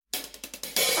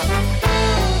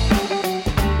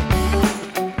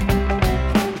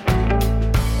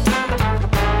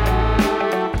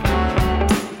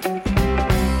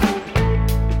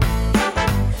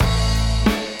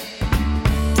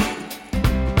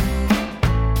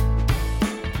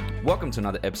Welcome to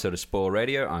another episode of Spoil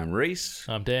Radio. I'm Reese.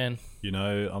 I'm Dan. You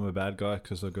know, I'm a bad guy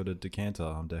because I got a decanter.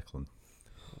 I'm Declan.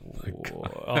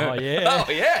 Oh, yeah.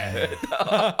 Oh, yeah.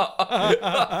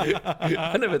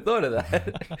 I never thought of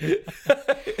that.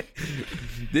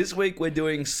 This week we're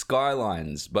doing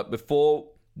Skylines, but before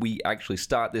we actually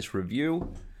start this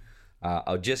review,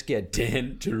 I'll just get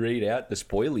Dan to read out the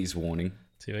spoilies warning.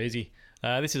 Too easy.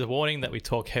 This is a warning that we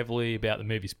talk heavily about the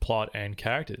movie's plot and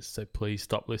characters, so please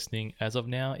stop listening as of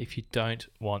now if you don't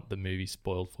want the movie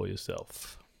spoiled for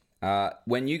yourself.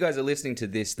 When you guys are listening to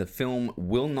this, the film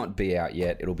will not be out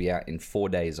yet. It'll be out in 4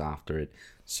 days after it.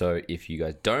 So if you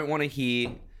guys don't want to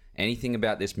hear anything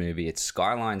about this movie, it's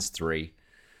Skylines 3.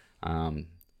 The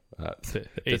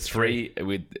three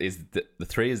is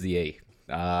the E,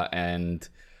 and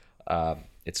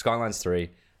it's Skylines 3.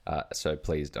 So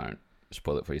please don't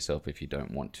spoil it for yourself if you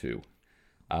don't want to.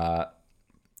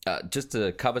 Just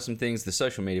to cover some things, the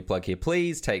social media plug here.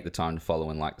 Please take the time to follow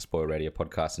and like the Spoil Radio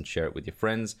podcast and share it with your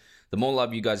friends. The more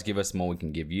love you guys give us, the more we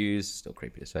can give yous. Still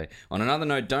creepy to say. On another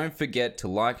note, don't forget to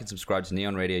like and subscribe to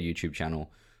Neon Radio YouTube channel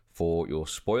for your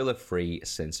spoiler-free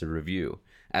censored review.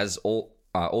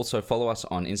 Also follow us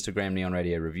on Instagram, Neon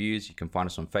Radio Reviews. You can find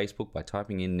us on Facebook by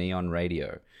typing in Neon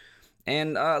Radio.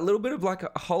 And a little bit of like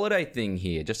a holiday thing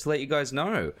here, just to let you guys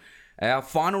know. Our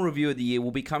final review of the year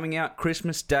will be coming out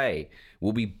Christmas Day.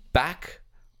 We'll be back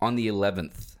on the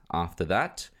 11th after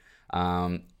that.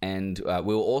 And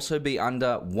we'll also be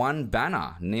under one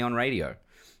banner, Neon Radio.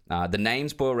 The name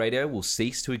Spoil Radio will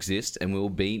cease to exist and will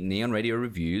be Neon Radio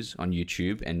Reviews on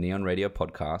YouTube and Neon Radio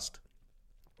Podcast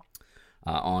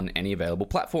on any available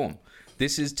platform.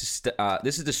 This is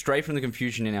to stray from the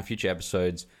confusion in our future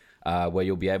episodes, where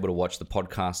you'll be able to watch the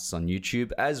podcasts on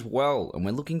YouTube as well. And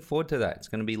we're looking forward to that. It's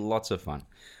going to be lots of fun.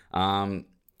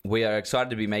 We are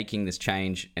excited to be making this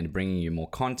change and bringing you more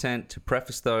content. To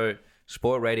preface, though,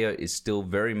 Spoil Radio is still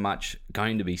very much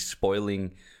going to be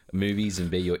spoiling movies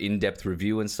and be your in-depth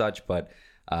review and such, but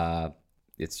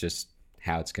it's just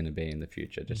how it's going to be in the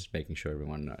future, just making sure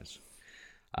everyone knows.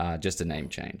 Just a name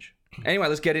change. Anyway,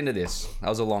 let's get into this. That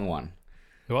was a long one.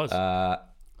 It was.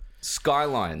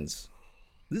 Skylines.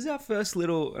 This is our first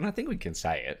little, and I think we can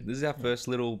say it, this is our first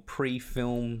little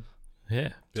pre-film Yeah.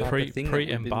 type of thing that we've been-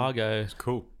 Pre-embargo. It's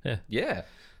cool. Yeah,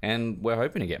 and we're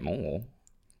hoping to get more.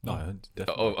 No,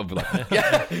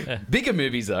 definitely. Bigger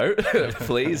movies, though,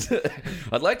 please.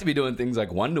 I'd like to be doing things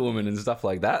like Wonder Woman and stuff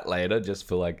like that later, just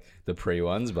for like the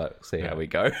pre-ones, but see how we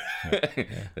go.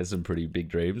 There's some pretty big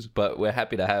dreams, but we're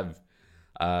happy to have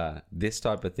this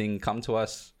type of thing come to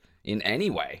us in any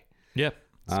way. Yeah.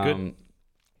 It's good.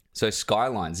 So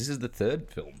Skylines, this is the third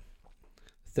film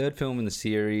in the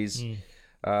series.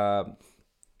 Why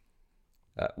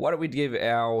don't we give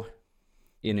our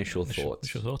initial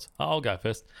thoughts? Initial thoughts. I'll go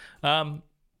first. Yeah,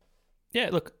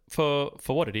 look, for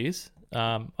what it is,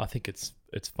 I think it's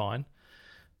fine.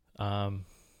 I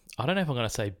don't know if I'm going to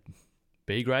say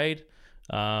B grade,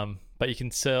 but you can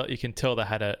tell they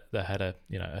had a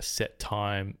a set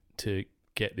time to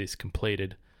get this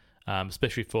completed.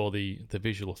 Especially for the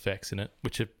visual effects in it,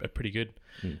 which are pretty good.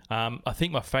 I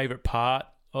think my favourite part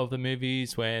of the movie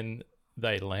is when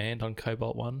they land on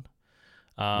Cobalt 1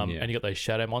 and you got those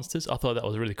shadow monsters. I thought that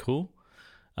was really cool.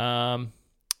 I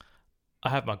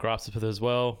have my gripes with it as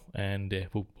well, and yeah,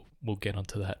 we'll get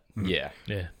onto that. Yeah.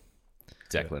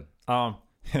 Declan. No.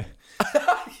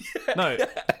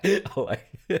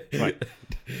 Wait,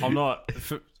 I'm not.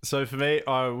 So for me,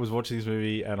 I was watching this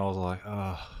movie and I was like,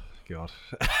 oh, God.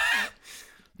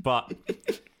 But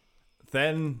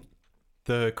then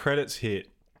the credits hit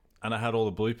and I had all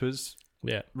the bloopers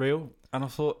reel, and I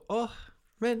thought, oh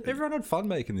man, everyone had fun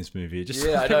making this movie.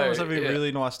 Everyone was having a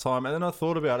really nice time. And then I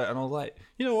thought about it and I was like,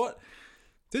 you know what?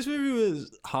 This movie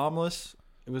was harmless.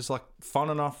 It was like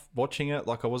fun enough watching it.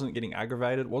 Like I wasn't getting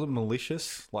aggravated. It wasn't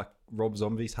malicious like Rob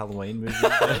Zombie's Halloween movie.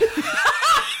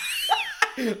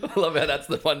 I love how that's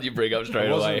the one you bring up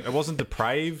straight away. It wasn't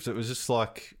depraved. It was just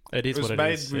like it was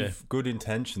made with good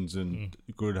intentions and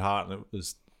good heart, and it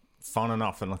was fun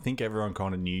enough. And I think everyone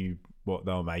kind of knew what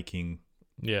they were making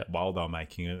while they were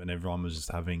making it, and everyone was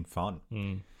just having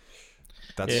fun.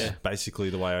 That's basically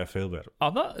the way I feel about it.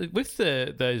 I'm not with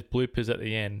those bloopers at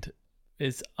the end.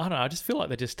 I don't know. I just feel like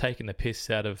they're just taking the piss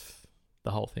out of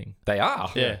the whole thing. They are.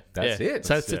 That's it.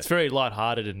 So it's very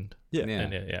lighthearted and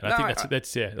yeah. I think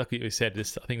that's like you said. I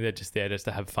think they're just there just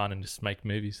to have fun and just make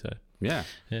movies. So yeah.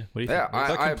 What do you think?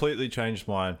 That completely changed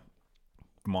my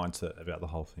mindset about the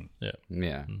whole thing.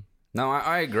 Yeah. No,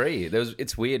 I agree.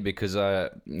 It's weird because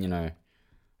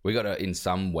we got to in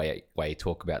some way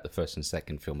talk about the first and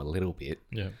second film a little bit.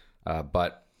 Yeah.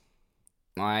 But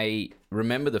I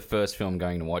remember the first film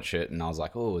going to watch it, and I was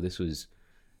like, oh, this was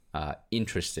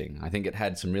interesting. I think it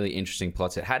had some really interesting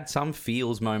plots. It had some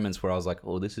feels moments where I was like,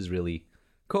 oh, this is really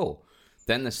cool.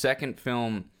 Then the second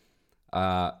film,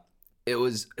 it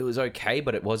was okay,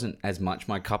 but it wasn't as much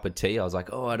my cup of tea. I was like,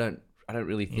 oh, I don't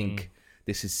really think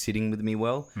this is sitting with me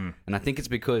well. And I think it's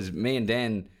because me and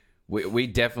Dan, we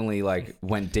definitely like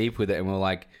went deep with it, and we're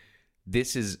like,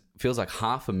 this feels like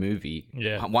half a movie.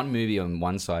 Yeah. One movie on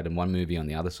one side and one movie on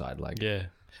the other side. Like, Yeah.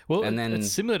 Well, And then-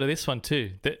 it's similar to this one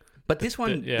too. but this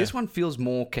one, yeah. this one feels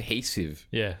more cohesive,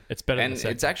 Yeah, it's better than and the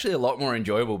second. it's actually a lot more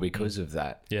enjoyable because of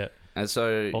that. Yeah. And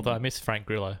so, Although I miss Frank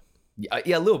Grillo.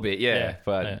 yeah, a little bit, yeah. Yeah,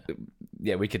 But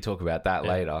yeah, we could talk about that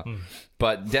later.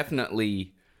 But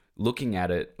definitely looking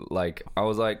at it, like, I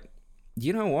was like,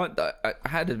 you know what? I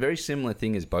had a very similar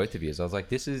thing as both of you. So I was like,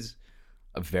 this is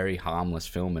a very harmless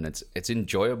film, and it's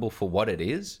enjoyable for what it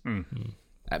is.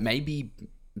 Maybe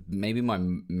my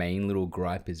main little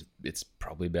gripe is it's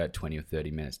probably about 20 or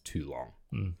 30 minutes too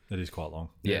long. It is quite long.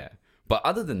 Yeah. But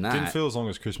other than that... Didn't feel as long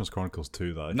as Christmas Chronicles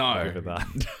 2, though. No. I'll give it that.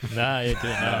 No,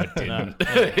 it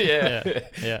didn't. yeah.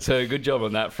 Yeah. So good job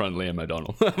on that front, Liam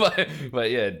O'Donnell.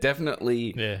 but yeah,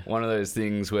 definitely one of those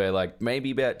things where like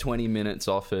maybe about 20 minutes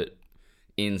off it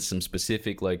in some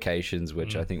specific locations,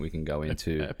 which I think we can go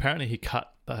into. Apparently, he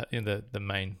cut in the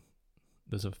main.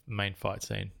 There's a main fight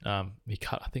scene. He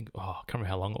cut. I think. Oh, I can't remember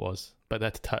how long it was, but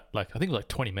that's like I think it was like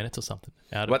 20 minutes or something.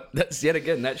 Out of But that's yet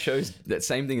again that shows that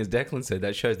same thing as Declan said.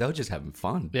 That shows they were just having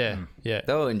fun. Yeah, yeah,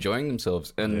 They were enjoying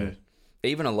themselves, and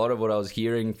even a lot of what I was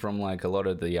hearing from like a lot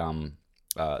of the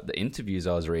interviews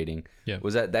I was reading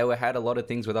was that they had a lot of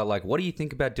things where they're like, "What do you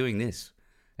think about doing this?"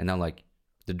 And they're like,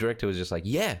 the director was just like,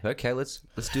 "Yeah, okay, let's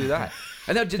do that,"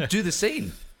 and they'll just do the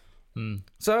scene.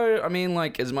 So I mean,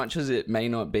 like, as much as it may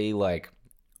not be like,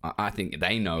 I think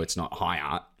they know it's not high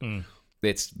art.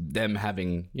 It's them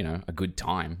having a good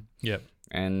time. Yep.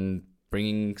 And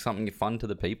bringing something fun to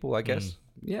the people, I guess.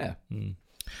 Yeah.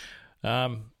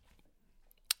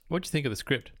 What do you think of the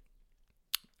script?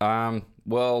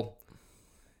 Well,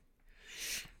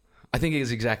 I think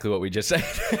it's exactly what we just said.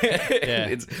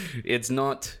 It's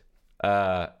not.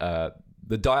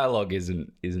 The dialogue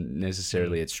isn't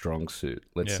necessarily its strong suit.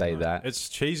 Let's say that. It's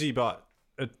cheesy, but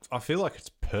I feel like it's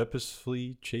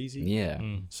purposefully cheesy. Yeah.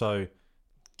 So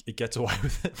it gets away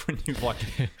with it when you like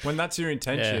when that's your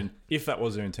intention. If that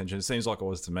was your intention, it seems like it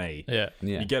was to me. Yeah.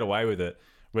 You get away with it.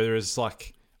 Whether it's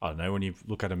like, I don't know, when you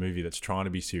look at a movie that's trying to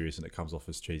be serious and it comes off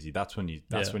as cheesy, that's when you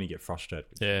get frustrated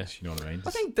with things, you know what I mean? I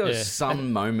think there was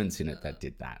some moments in it that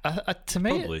did that. To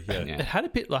me, Probably, it had a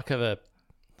bit like a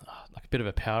bit of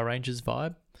a Power Rangers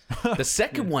vibe. The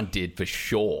second one did for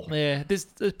sure. Yeah, there's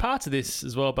parts of this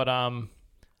as well, but I don't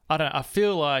know. I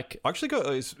feel like I actually got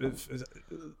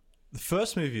the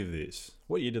first movie of this.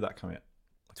 What year did that come out?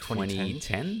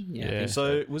 2010? Yeah.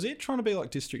 So was it trying to be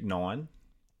like District 9?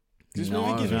 This No.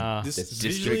 movie gives me Nah. this It's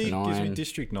visually District gives me 9.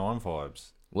 District 9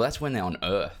 vibes. Well, that's when they're on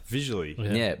Earth. Visually.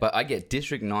 Yeah. But I get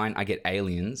District 9, I get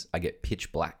Aliens, I get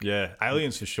Pitch Black. Yeah,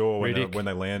 aliens for sure when Riddick.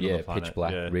 they land on Yeah, the planet. Pitch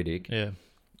Black, Yeah. Riddick. yeah,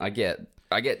 I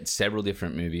get several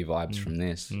different movie vibes from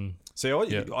this. See,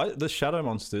 the shadow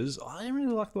monsters, I didn't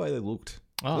really like the way they looked.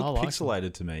 They Oh, I looked like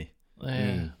pixelated to me.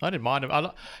 yeah. I didn't mind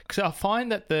them. Because I find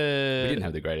that We didn't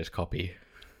have the greatest copy.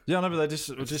 Yeah, no, but they just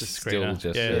Still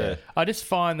just yeah. I just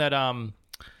find that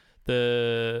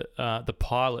the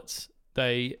pilots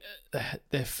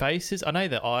their faces. I know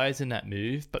their eyes in that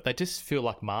move, but they just feel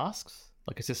like masks.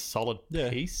 Like it's just solid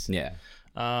piece. Yeah.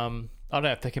 I don't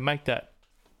know if they can make that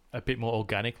a bit more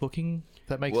organic looking. If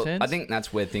that makes Well, sense. I think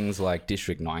that's where things like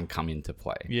District 9 come into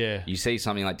play. Yeah. You see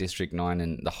something like District 9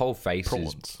 and the whole face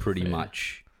Prawns. is pretty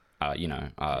much,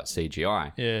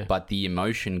 CGI. Yeah. But the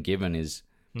emotion given is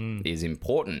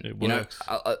important. It You know, works.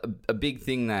 a big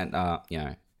thing that,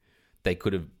 they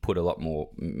could have put a lot more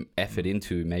effort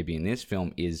into maybe in this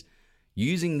film is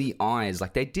using the eyes.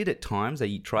 Like they did at times.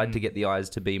 They tried to get the eyes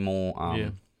to be more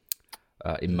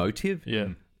emotive. Yeah.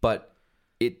 But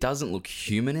it doesn't look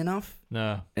human enough.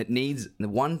 No. It needs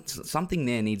something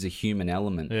there needs a human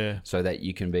element, Yeah. so that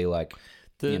you can be like,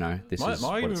 this My is what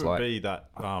argument it's would like. be that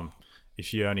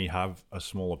if you only have a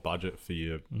smaller budget for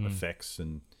your effects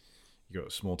and you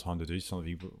got small time to do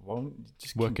something, why don't you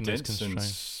just Work in those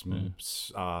condense and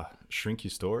shrink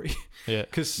your story? Yeah.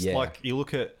 Because like you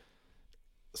look at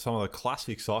some of the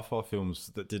classic sci-fi films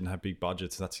that didn't have big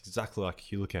budgets, that's exactly like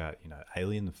you look at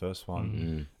Alien, the first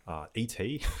one,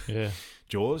 E.T., Yeah.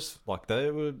 Jaws, like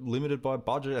they were limited by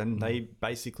budget and they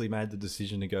basically made the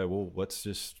decision to go, well, let's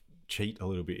just cheat a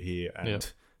little bit here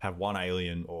and have one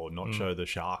alien or not show the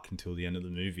shark until the end of the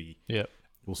movie. Yeah.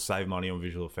 will save money on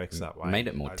visual effects that way. Made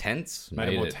it more tense.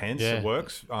 Made it more tense. Yeah. It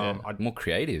works. More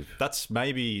creative. That's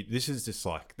maybe this is just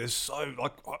like there's so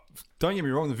like don't get me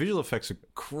wrong, the visual effects are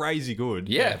crazy good.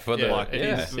 Yeah, for the Yeah, it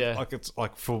is. Yeah. Like it's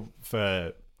like for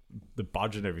the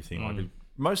budget and everything. Like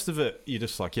most of it, you're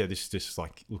just like, yeah, this just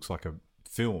like looks like a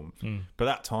film. But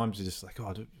at times you're just like, oh,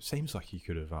 it seems like you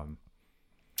could have.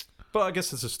 But I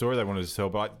guess it's a story they wanted to tell.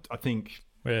 But I think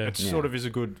it sort of is a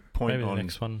good point Maybe the on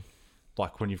next one.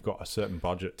 like when you've got a certain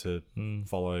budget to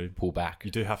follow. Pull back.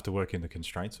 You do have to work in the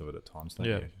constraints of it at times, don't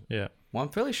Yeah, you? yeah. Well, I'm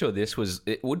fairly sure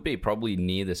it would be probably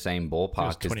near the same ballpark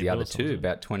as 20 the mil other or something. two,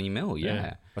 about 20 mil. Yeah.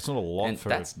 Yeah. That's not a lot And for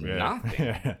that's nothing.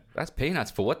 Yeah. That's peanuts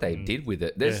for what they did with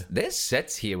it. There's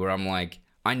sets here where I'm like,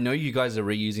 I know you guys are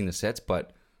reusing the sets,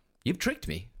 but you've tricked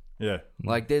me. Yeah.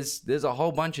 Like there's a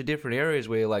whole bunch of different areas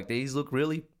where like these look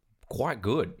really quite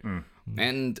good.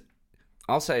 And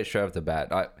I'll say it straight off the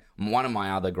bat. One of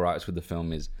my other gripes with the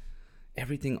film is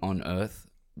everything on Earth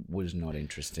was not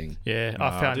interesting. Yeah, I I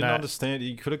found didn't that. understand.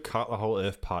 You could have cut the whole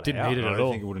Earth part Didn't out. need it I at don't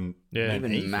all. think it wouldn't Yeah. mean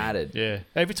Even anything. mattered. Yeah.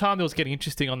 Every time it was getting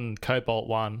interesting on Cobalt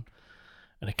 1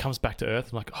 and it comes back to Earth,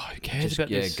 I'm like, oh, who cares about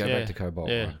this? Go back to Cobalt.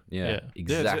 Yeah. One. Yeah, Yeah.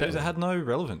 exactly. It had no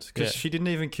relevance because Yeah. she didn't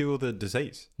even cure the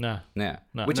disease. No. Yeah,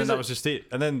 No. which And is then that was just it.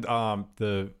 And then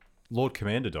the Lord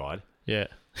Commander died Yeah.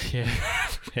 Yeah.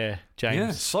 Yeah. James.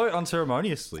 Yeah. so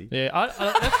unceremoniously. Yeah,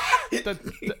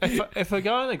 if we're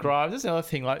going to the gripes, that's another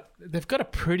thing. Like they've got a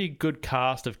pretty good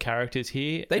cast of characters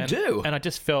here. They do. and I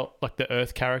just felt like the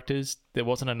Earth characters there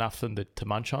wasn't enough for them to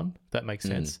munch on. If that makes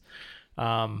sense.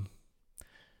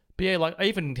 But yeah, like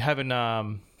even having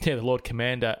the Lord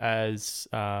Commander as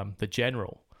the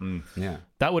general, yeah.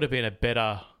 that would have been a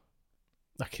better.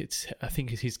 Like I think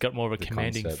he's got more of a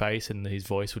commanding concept. face, and his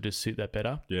voice would just suit that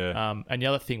better. Yeah. And the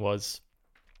other thing was,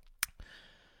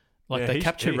 like they he's-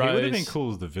 capture he Rose. would have been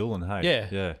cool as the villain, hey? Yeah,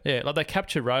 Yeah. yeah. Like they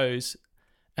capture Rose,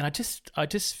 and I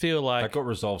just feel like That got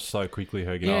resolved so quickly,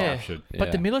 her getting yeah. captured. But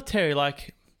Yeah. the military,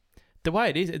 like the way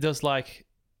it is, it does like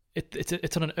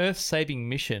it's on an Earth-saving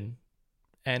mission,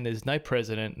 and there's no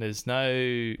president, there's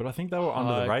no But I think they were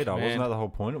under the High radar. command. Wasn't that the whole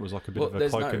point? It was like a bit Well, of a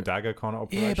there's cloak no- and dagger kind of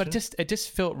operation. yeah, but it just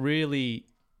felt really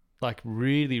like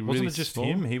really Wasn't it just small.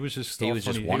 him? He was just He was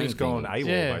just he wanting was going things. AWOL,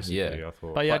 Yeah. basically, Yeah. I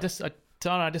thought. But yeah, But- I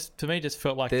don't know. To me, it just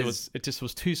felt like it just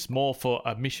was too small for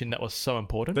a mission that was so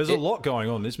important. There's a lot going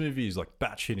on. This movie is like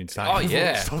batshit insane. Oh,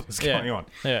 yeah. Stuff that's yeah. going on.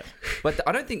 Yeah, But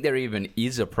I don't think there even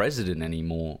is a president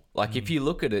anymore. Like, if you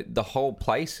look at it, the whole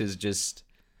place is just...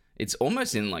 It's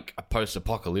almost in, like, a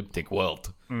post-apocalyptic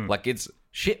world. Like, it's...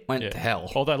 Shit went yeah. to hell.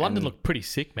 Although London And- looked pretty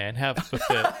sick, man. How with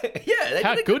the, Yeah, they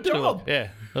how did a good good did it look? job. Yeah,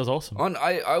 that was awesome.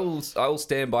 I will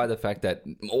stand by the fact that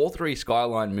all three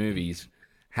Skyline movies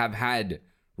have had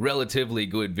relatively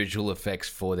good visual effects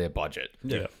for their budget.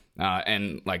 Yeah.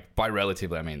 And like by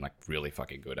relatively, I mean like really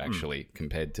fucking good actually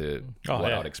compared to Oh,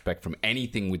 what yeah. I'd expect from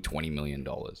anything with $20 million.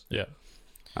 Yeah.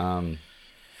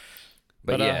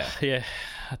 But yeah, yeah,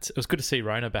 it was good to see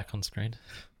Rona back on screen.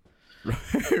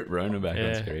 Rona back Yeah,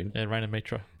 on screen. yeah, Rona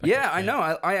Mitra. Yeah, I know.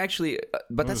 I actually, but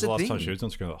When that's was the the last thing. time she was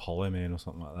on screen? Like Hollow Man or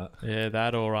something like that. Yeah,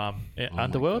 that or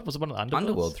Underworld was it one of the Underworlds?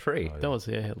 Underworld 3. That was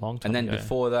a long time. And then ago.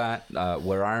 before that,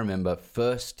 where I remember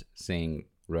first seeing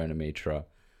Rona Mitra,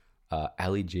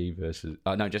 Ali G versus...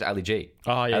 no, just Ali G.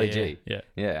 Oh yeah, Ali yeah, G. yeah.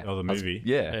 Yeah. Oh, the I was- movie?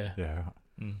 yeah. Yeah.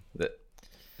 Yeah.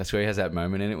 That's where he has that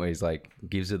moment in it where he's like,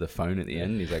 gives her the phone at the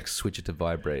end. He's like, switch it to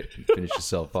vibrate, and finish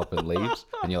yourself up and leaves.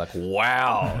 And you're like,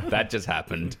 wow, that just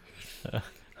happened.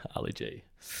 Ali G.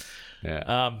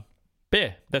 Yeah. But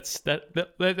yeah,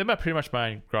 they're pretty much my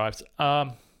own gripes.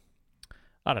 I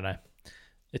don't know.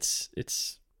 It's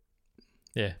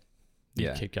yeah. You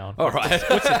Yeah. keep going. All right.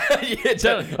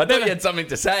 Yeah, I thought you had something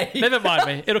to say. Never mind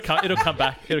me. It'll come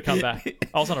back. It'll come back.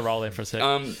 I was on a roll there for a sec.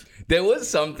 There was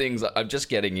some things. I'm just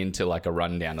getting into like a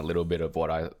rundown, a little bit of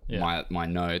what my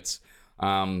notes.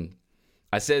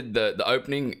 I said the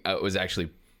opening was actually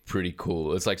pretty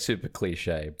cool. It's like super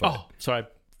cliche. But Oh, sorry.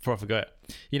 Before I forgot,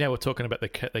 we're talking about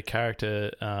the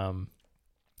character,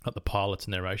 not the pilots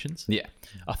and their emotions. yeah.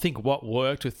 I think what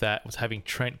worked with that was having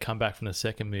Trent come back from the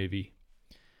second movie.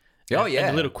 Oh And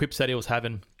yeah. the little quips that he was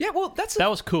having. Yeah. Well, That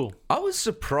was cool. I was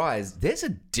surprised. There's a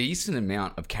decent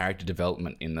amount of character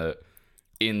development in the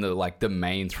like the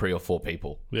main 3 or 4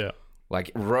 people. Yeah.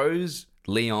 Like Rose,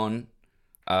 Leon,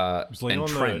 Is Leon, and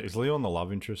Trent. is Leon the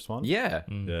love interest one? Yeah.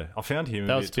 Yeah. I found him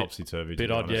That a was bit a bit- topsy-turvy. Bit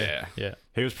to be odd, honest. yeah. Yeah.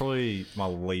 He was probably my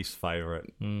least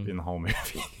favourite in the whole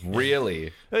movie.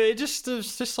 Really. It's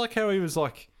just like how he was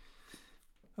like,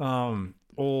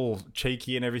 all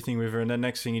cheeky and everything with her, and then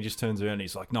next thing he just turns around and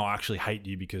he's like, no, I actually hate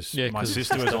you because Yeah, my 'cause-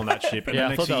 sister was on that ship. And Yeah, I the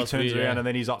next thought thing that he was turns weird, around yeah. and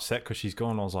then he's upset because she's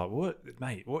gone. I was like, what,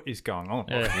 mate, what is going on?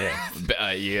 Yeah.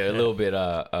 A little bit.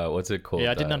 What's it called?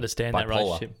 Yeah, I didn't understand that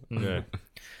bipolar. relationship.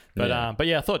 Yeah. But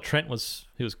yeah, I thought Trent was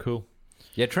cool.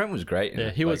 Yeah, Trent was great. Yeah,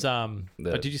 he was. the-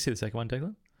 But did you see the second one,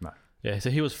 Declan? No. Yeah, so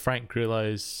he was Frank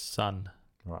Grillo's son.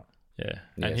 Right. Yeah,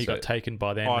 Yeah, and he so- got taken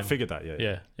by them. Oh, I and- figured that,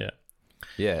 yeah. Yeah.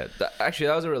 Yeah, actually,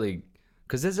 that was a really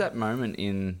because there's that moment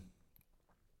in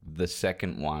the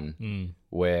second one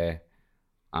where,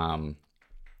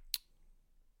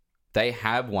 they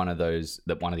have one of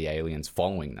the aliens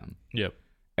following them, Yep.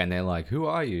 and they're like, "Who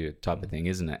are you?" type of thing,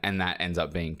 isn't it? And that ends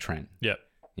up being Trent. Yep.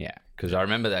 Yeah, because I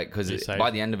remember that He because saved-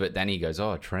 by the end of it, then he goes,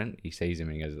 "Oh, Trent." He sees him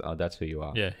and he goes, "Oh, that's who you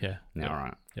are." Yeah. Yeah, Yep. all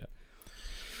right. Yeah.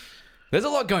 There's a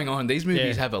lot going on. These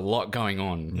movies Yeah. have a lot going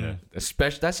on. Yeah.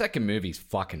 Especially that second movie's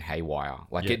fucking haywire.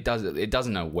 Like Yeah. it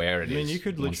doesn't know where it is. I mean, you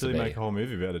could wants to literally be. make a whole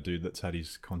movie about a dude that's had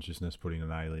his consciousness put in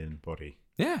an alien body.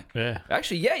 Yeah. Yeah.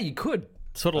 Actually, yeah, you could.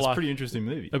 Sort of That's a like pretty interesting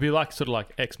movie. it'd be like sort of like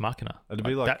Ex Machina. It'd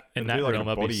be like that in it'd that be like realm.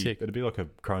 a That'd be body. sick. It'd be like a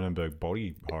Cronenberg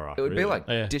body horror. It would be really. like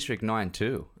Yeah. District 9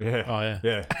 too. yeah, Oh, yeah.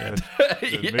 yeah.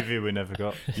 The Yeah. movie we never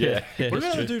got. Yeah. Yeah, What it's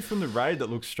about true. the dude from the raid that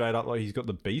looks straight up like he's got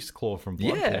the beast claw from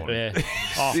Bloodborne? Yeah.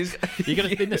 Oh, These- you got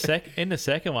in the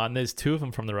second one. There's two of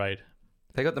them from the raid.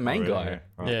 They got the main really? guy.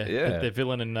 Right. Yeah, Yeah. The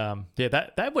villain and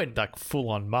that went like full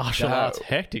on martial That- arts,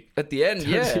 hectic. At the end,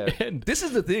 Towards yeah. the end. This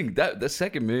is the thing. That the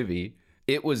second movie,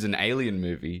 it was an alien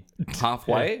movie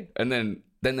halfway, and then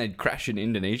they'd crash in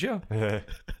Indonesia, Yeah.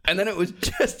 and then it was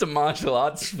just a martial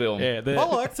arts film. Yeah, I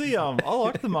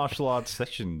like the martial arts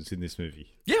sessions in this movie.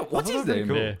 Yeah, what's I his thought that name?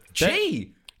 was Yeah.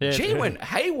 G. Yeah. G went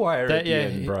haywire at the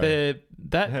end, bro.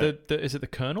 Is it the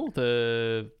colonel,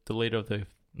 the leader of the,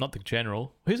 not the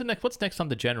general? Who's the next? What's next on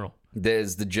the general?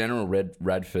 There's the General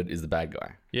Radford is the bad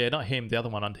guy. Yeah, not him. The other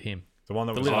one under him. The one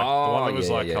that was little- like the one that was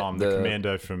yeah, like yeah. the The-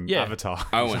 commando from Yeah. Avatar.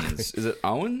 Owens. Is it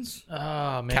Owens?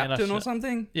 Oh man, Captain I or should-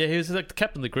 something? Yeah, he was like the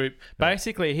captain of the group.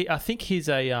 Basically, I think he's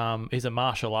a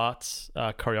martial arts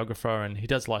choreographer, and he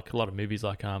does like a lot of movies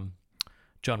like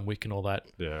John Wick and all that.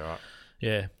 Yeah, right.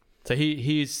 Yeah. So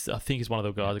he's I think he's one of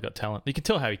the guys that got talent. You can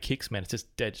tell how he kicks, man. It's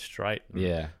just dead straight.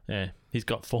 Yeah. Yeah, he's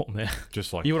got form there.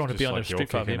 Just like You wouldn't want to just be on like a you're street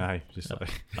fight with kicking, him. eh? Just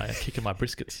like I'm kicking my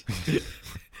briskets.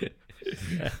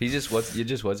 He's just what's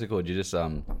it called? You're just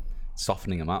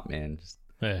softening him up, man. Just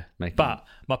Yeah. Make But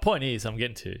my point is, I'm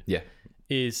getting to yeah.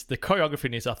 is the choreography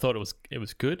in this. I thought it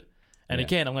was good. And Yeah.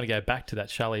 again, I'm going to go back to that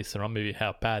Charlize Theron movie.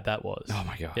 How bad that was. Oh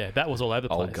my god. Yeah, that was all over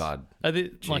the place. Oh god.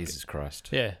 Like, Jesus Christ.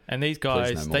 yeah, and these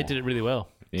guys, no they more. did it really well.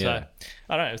 Yeah. So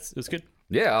I don't know. It was good.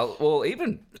 Yeah. Well,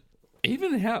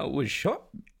 even how it was shot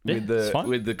Yeah, with it's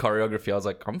fine. the choreography, I was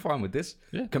like, I'm fine with this.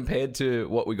 Yeah. Compared to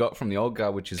what we got from the old guy,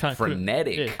 which is Couldn't-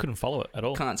 frenetic. Yeah, couldn't follow it at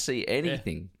all. Can't see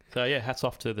anything. So yeah, hats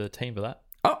off to the team for that.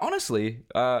 Honestly,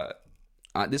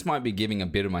 this might be giving a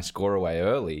bit of my score away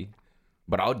early,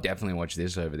 but I'll definitely watch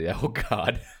this over the old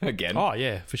guard again. Oh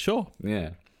yeah, for sure.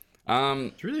 Yeah.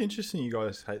 it's really interesting. You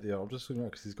guys hate the. I'm just looking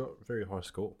at because he's got a very high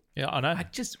score. Yeah, I know. I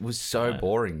just was so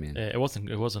boring, man. Yeah, it wasn't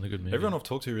a good movie. Everyone I've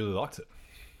talked to really liked it.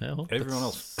 Yeah, well, Everyone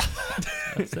else.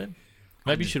 That's it.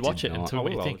 Maybe you should watch it did and not. tell me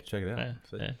what you I'll think. check it out. Yeah,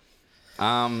 See. yeah.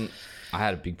 I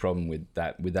had a big problem with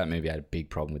that. With that movie, I had a big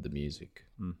problem with the music.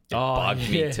 It Oh, bugged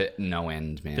yeah. me to no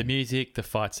end, man. The music, the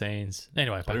fight scenes.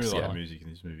 Anyway, I back don't to really like Sky. the music in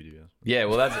this movie, to be honest. Yeah,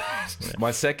 well, that's my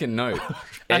second note.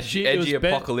 Actually, it edgy was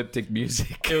bet- apocalyptic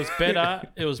music. It was better.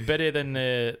 It was better than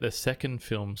the second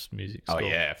film's music. Oh, score.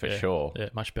 yeah, for sure. Yeah,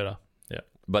 much better. Yeah.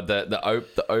 But the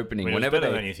opening, I mean, whenever it's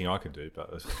better they than anything I could do,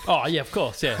 but Oh yeah, of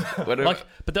course. Yeah. Whatever.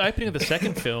 But the opening of the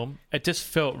second film, it just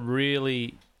felt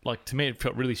really like to me. It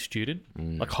felt really student,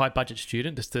 like high budget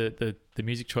student. Just the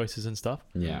music choices and stuff.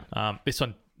 yeah, This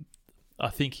one, I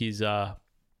think he's I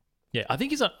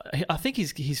think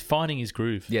he's finding his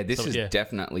groove. yeah, this So, is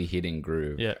definitely hitting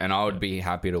groove. Yeah. And I would be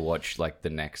happy to watch like the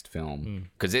next film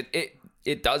because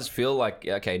it does feel like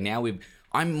okay, now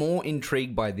I'm more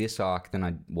intrigued by this arc than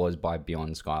I was by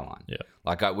Beyond Skyline. Yeah.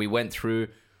 Like we went through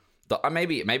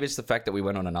maybe it's the fact that we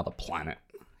went on another planet,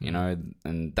 you know,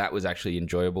 and that was actually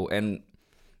enjoyable. And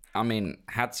I mean,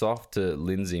 hats off to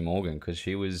Lindsay Morgan because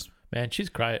she was Man, she's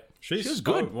great. she was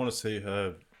good. I want to see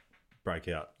her break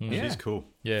out. Yeah. She's cool.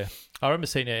 Yeah, I remember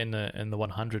seeing her in the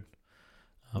 100.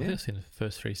 I think Yeah. I've seen the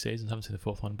first 3 seasons. I haven't seen the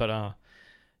fourth one, but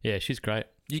yeah, she's great.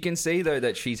 You can see though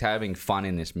that she's having fun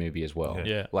in this movie as well.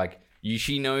 Yeah. Like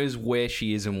she knows where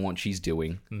she is and what she's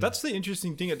doing. That's the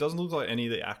interesting thing. It doesn't look like any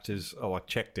of the actors are like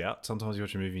checked out. Sometimes you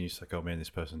watch a movie and you're just like, oh man, this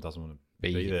person doesn't want to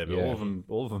be there. But yeah.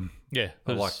 all of them Yeah, are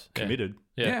there's- like yeah. committed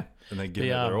Yeah. Yeah. and they give The,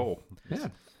 it their all. Yeah.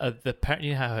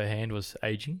 You know how her hand was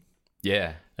aging.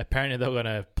 Yeah. Apparently, they were going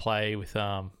to play with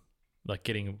like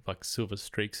getting like silver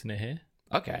streaks in their hair.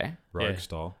 Okay. Rogue Yeah.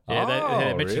 style. Yeah, they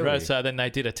mentioned really? Rose. So then they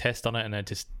did a test on it,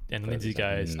 and Lindsay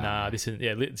goes, Nah. "Nah, this is."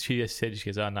 Yeah, she just said, "She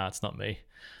goes, oh, nah, it's not me."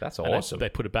 That's And awesome. They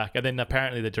put it back, and then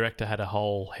apparently the director had a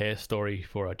whole hair story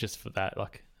for her just for that.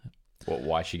 Like,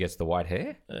 Why she gets the white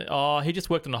hair? he just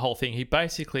worked on the whole thing. He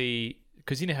basically,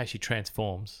 because you know how she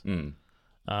transforms. Mm.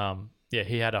 Yeah,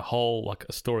 he had a whole like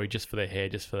a story just for their hair,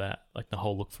 just for that, like the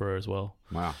whole look for her as well.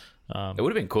 Wow. It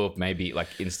would have been cool if maybe like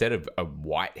instead of a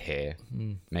white hair,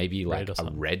 maybe like Red or a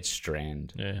something. red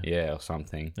strand. Yeah. Yeah, or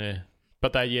something. Yeah,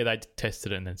 but they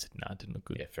tested it and then said, "Nah, it didn't look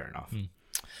good." Yeah, fair enough.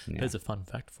 Yeah. There's a fun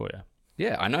fact for you.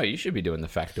 Yeah, I know. You should be doing the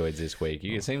factoids this week.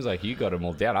 It seems like you got them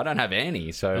all down. I don't have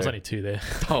any, so... There's only 2 there.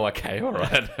 Oh, okay, all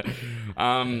right.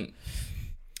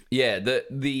 Yeah,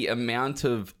 the amount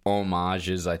of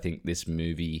homages I think this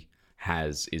movie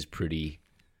has is pretty...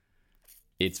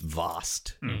 It's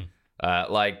vast.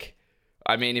 Like,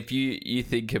 I mean, if you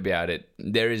think about it,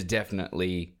 there is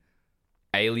definitely...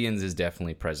 Aliens is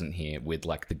definitely present here with,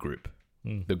 like, the group.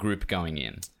 The group going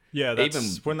in. Yeah, that's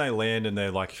Even- when they land and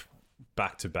they're like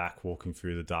back to back walking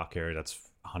through the dark area. That's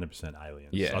 100% aliens.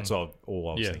 Yeah. That's all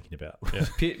I was Yeah. thinking about. Yeah.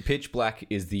 Pitch Black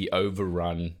is the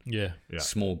overrun Yeah. Yeah.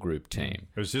 small group team.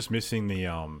 It was just missing the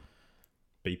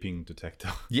beeping detector.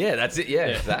 Yeah, that's it. Yeah,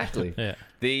 exactly. Yeah.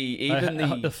 The even the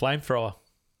the flamethrower.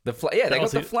 the yeah, they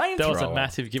got the flamethrower. That was a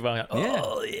massive giveaway.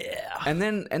 Oh yeah. And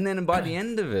then by the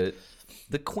end of it,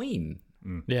 the Queen.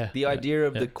 Yeah. The idea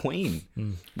of the Queen,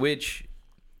 which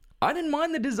I didn't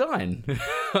mind the design.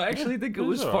 I actually think it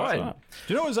was alright, fine.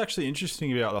 Do you know what was actually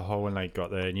interesting about the whole when they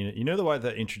got there? And you know the way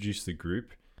they introduced the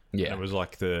group. Yeah, It was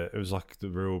like the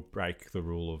real break the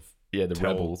rule of yeah, the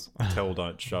rebels. tell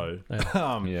don't show.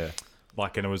 Yeah,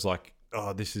 Like, and it was like,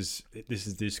 oh, this is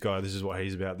this guy, this is what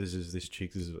he's about, this is this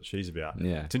chick, this is what she's about.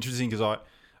 Yeah. It's interesting because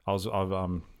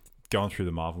I've going through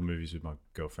the Marvel movies with my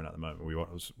girlfriend at the moment.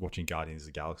 I was watching Guardians of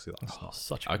the Galaxy last Oh, night,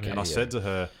 such a Okay. good and I yeah. said to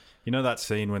her, you know that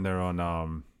scene when they're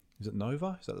on is it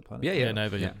Nova? Is that the planet? yeah, Yeah,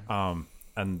 Nova, yeah.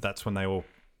 And that's when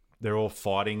they're all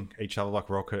fighting each other, like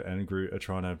Rocket and Groot are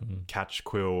trying to catch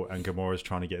Quill and Gamora's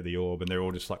trying to get the orb, and they're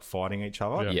all just like fighting each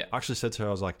other. Yeah. I actually said to her,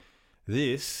 I was like,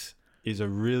 this is a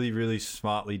really, really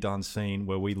smartly done scene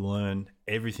where we learn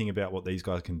everything about what these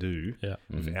guys can do Yeah.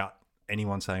 without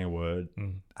anyone saying a word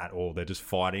at all. They're just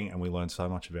fighting, and we learn so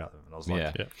much about them. And I was like,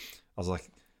 Yeah. Yeah. I was like,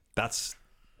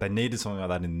 they needed something like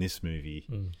that in this movie.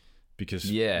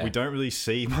 Because Yeah. we don't really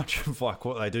see much of like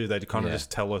what they do. They kind of Yeah. just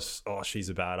tell us, "Oh, she's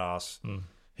a badass.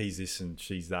 He's this and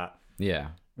she's that," yeah.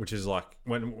 which is like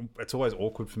when it's always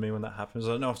awkward for me when that happens. I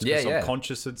don't know if it's Yeah, because yeah. I'm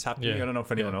conscious it's happening. Yeah. I don't know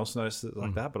if anyone else notices it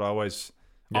like that, but I'm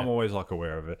Yeah. always like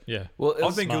aware of it. Yeah. Well, it I've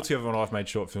was been smart. guilty of it when I've made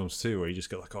short films too, where you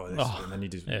just go like, "Oh, this," Oh, and then you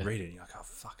just yeah. read it, and you're like, "Oh,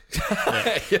 fuck."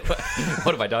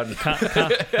 What have I done?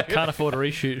 Can't afford a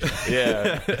reshoot.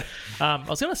 Yeah, I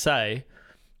was gonna say,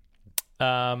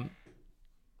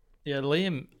 yeah,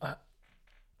 Liam.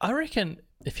 I reckon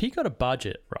if he got a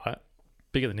budget right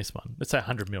bigger than this one, let's say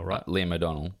 100 mil, right? Liam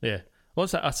O'Donnell. Yeah. Well,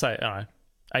 I say, I don't know,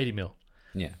 80 mil.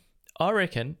 Yeah, I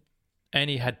reckon, and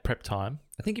he had prep time.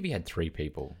 I think if he had 3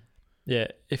 people. Yeah,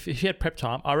 if he had prep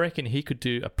time, I reckon he could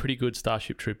do a pretty good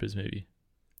Starship Troopers movie.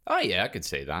 Oh yeah, I could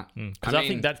see that. Because I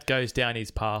think that goes down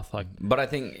his path. Like, But I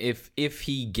think if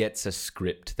he gets a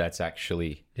script that's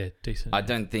actually, yeah, decent. I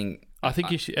don't think. I think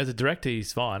he should, as a director,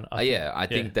 he's fine. I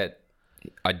think that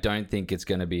I don't think it's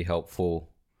going to be helpful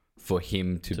for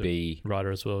him to be.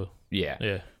 writer as well. Yeah.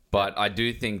 Yeah. But I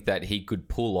do think that he could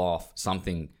pull off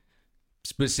something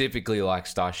specifically like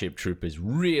Starship Troopers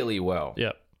really well.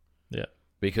 Yeah. Yeah.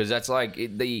 Because that's like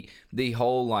the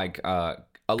whole like a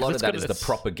lot of that is the it's-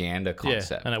 propaganda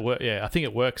concept. Yeah, and it works. Yeah, I think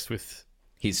it works with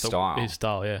his style. His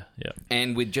style, yeah, yeah,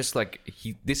 And with just like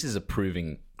this is a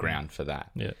proving ground for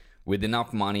that. yeah. With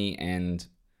enough money, and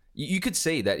you could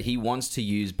see that he wants to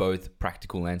use both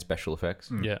practical and special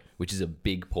effects. Yeah. Which is a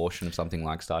big portion of something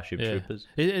like Starship Yeah. Troopers.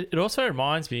 It also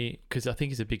reminds me, because I think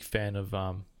he's a big fan of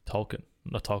Tolkien,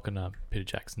 not Tolkien, Peter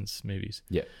Jackson's movies.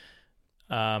 Yeah.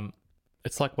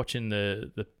 It's like watching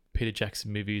the Peter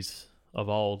Jackson movies of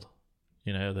old,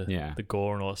 you know, the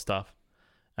gore and all that stuff,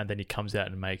 and then he comes out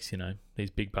and makes, you know, these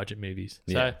big budget movies.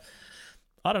 So Yeah.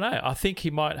 I don't know. I think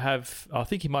he might have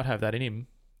that in him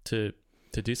to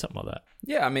do something like that.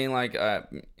 Yeah, I mean, like,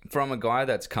 from a guy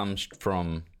that's comes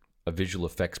from a visual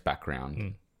effects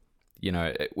background, you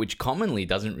know, which commonly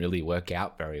doesn't really work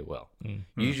out very well.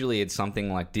 Usually it's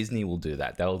something like Disney will do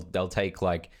that. They'll take,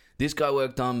 like, this guy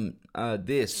worked on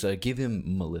this, so give him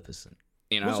Maleficent,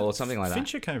 you know, or something like that.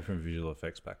 Fincher came from a visual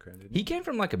effects background, didn't he? He came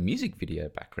from, like, a music video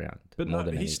background. But more no,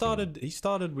 than he anything.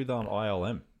 started with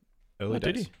ILM early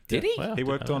did days. he? Did he? Wow, He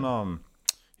worked on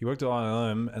he worked at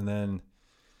ILM, and then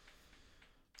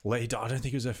I don't think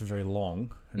he was there for very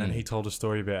long. And then he told a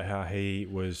story about how he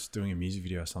was doing a music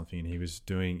video or something, and he was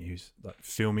like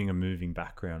filming a moving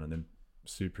background and then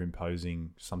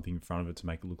superimposing something in front of it to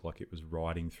make it look like it was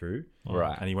riding through.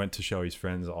 Right. And he went to show his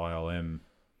friends at ILM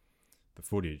the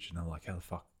footage, and they're like, "How the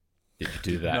fuck Did you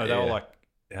do that? No, they were Yeah. like,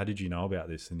 "How did you know about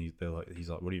this?" And he's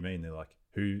like, "What do you mean?" They're like,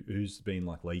 "Who's been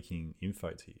like leaking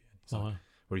info to you?" And he's like, wow.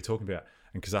 "What are you talking about?"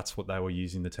 And because that's what they were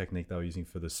using, the technique they were using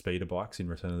for the speeder bikes in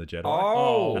Return of the Jedi.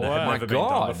 Oh, And it wow. had my never been done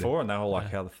God. before, and they were like,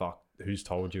 "How the fuck? Who's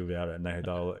told you about it?" And they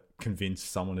were like,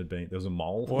 convinced someone had been there was a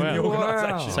mole in Wow. the Wow.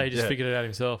 organization. So he just yeah. figured it out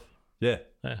himself. Yeah,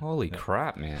 Holy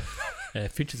crap, man. Yeah,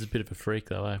 Finch is a bit of a freak,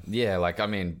 though. Eh? Yeah, like, I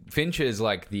mean, Fincher is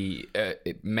like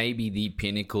maybe the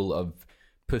pinnacle of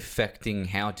perfecting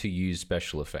how to use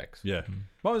special effects. yeah.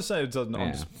 Well, I'm just saying, Yeah.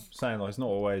 I'm just saying, like, it's not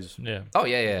always Yeah, Oh,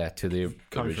 yeah, to the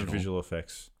coming original. from visual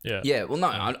effects. yeah, Yeah, well, no,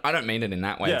 I don't mean it in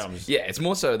that way. Yeah, It's, I'm just- it's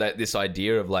more so that this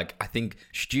idea of like, I think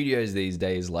studios these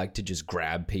days like to just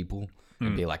grab people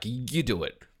and be like, you do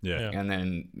it. Yeah, Yeah. And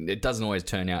then it doesn't always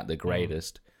turn out the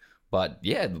greatest. But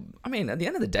yeah, I mean, at the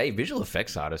end of the day, visual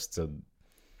effects artists are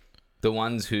the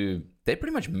ones who, they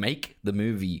pretty much make the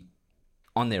movie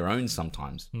on their own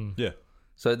sometimes. yeah,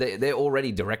 So they're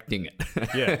already directing it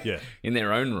yeah. in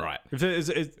their own right. If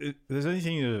there's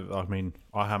anything, I mean,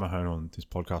 I hammer home on this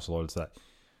podcast a lot, it's that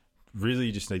really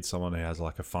you just need someone who has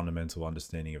like a fundamental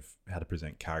understanding of how to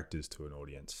present characters to an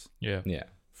audience yeah. Yeah.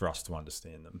 for us to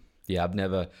understand them. Yeah, I've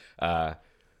never.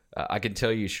 I can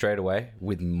tell you straight away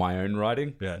with my own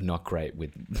writing. Yeah. Not great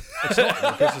with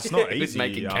Because it's not with easy.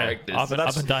 making characters. I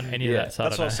haven't done any of that, so That's I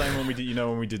what I don't was know. saying when we did.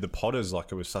 When we did the Potters,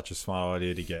 like it was such a smart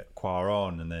idea to get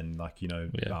Quaron, and then like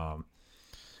Yeah.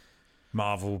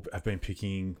 Marvel have been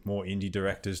picking more indie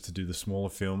directors to do the smaller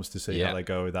films to see Yeah. how they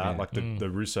go with that. Yeah. Like the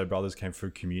Russo brothers came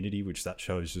through Community, which that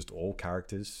show is just all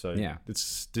characters. So Yeah.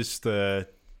 it's just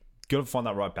got to find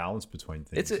that right balance between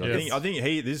things. It's- I think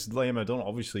this Liam O'Donnell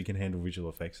obviously can handle visual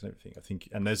effects and everything. I think,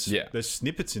 and there's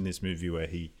snippets in this movie where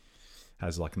he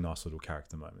has like a nice little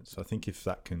character moment. So I think if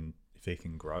he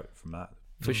can grow from that,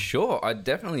 For sure. I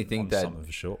definitely think onto that something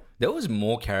for sure. there was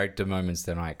more character moments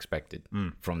than I expected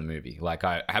from the movie. Like,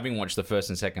 having watched the first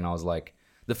and second, I was like,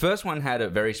 the first one had a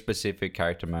very specific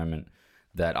character moment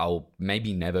that I'll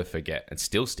maybe never forget. It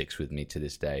still sticks with me to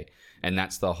this day. And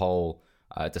that's the whole,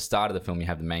 at the start of the film, you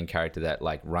have the main character that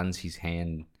like runs his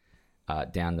hand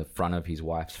down the front of his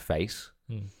wife's face.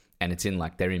 And it's in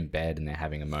like, they're in bed and they're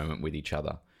having a moment with each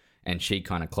other. And she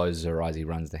kind of closes her eyes. He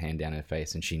runs the hand down her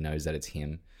face and she knows that it's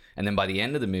him. And then by the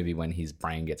end of the movie, when his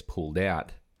brain gets pulled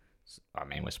out, I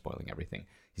mean, we're spoiling everything.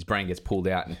 His brain gets pulled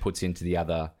out and puts into the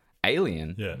other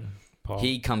alien. Yeah.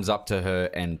 He comes up to her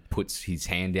and puts his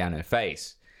hand down her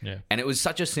face. Yeah. And it was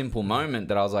such a simple moment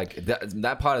that I was like,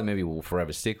 that part of the movie will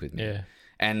forever stick with me. Yeah.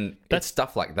 And That's- it's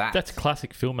stuff like that. That's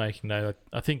classic filmmaking, though.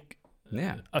 I think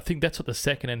that's what the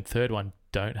second and third one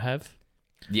don't have.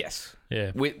 Yes.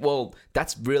 Yeah. Well,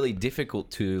 that's really difficult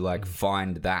to like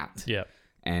find that Yeah.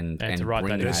 and to write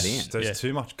bring that in. that in. There's Yeah.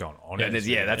 too much going on. Yeah, in this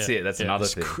that's movie. it. That's Yeah. another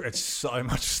It's, thing. it's so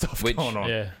much stuff Which- going on.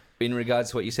 Yeah. In regards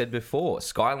to what you said before,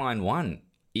 Skyline 1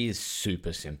 is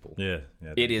super simple. Yeah.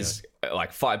 It is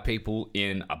like 5 people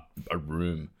in a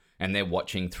room and they're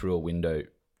watching through a window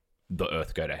the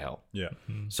Earth go to hell. Yeah.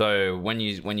 So when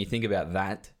you think about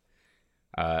that,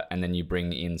 and then you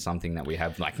bring in something that we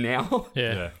have like now,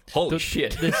 Yeah. Yeah. holy The-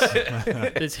 shit!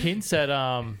 There's hints that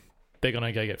they're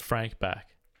gonna go get Frank back,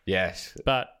 Yes,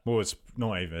 but Well, it's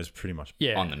not even. It's pretty much.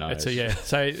 yeah, On the nose. So yeah,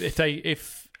 so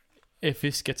if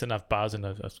this gets enough buzz, and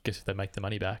I guess if they make the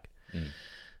money back,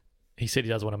 he said he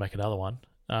does want to make another one.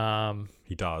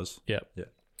 He does. Yeah, Yeah.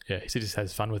 yeah. He said he just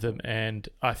has fun with them, and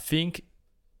I think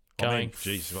I mean, going,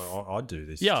 geez, I'd do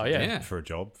this. Yeah, yeah. For a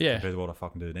job. Yeah. Compared to what I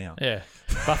fucking do now. yeah,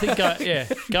 but I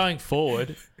think going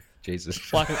forward,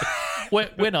 Jesus. like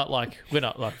we're not like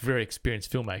very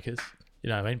experienced filmmakers, you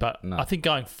know what I mean? But No. I think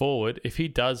going forward, if he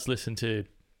does listen to,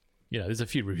 there's a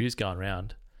few reviews going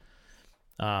around,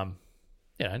 and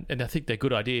I think they're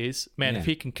good ideas. Man, if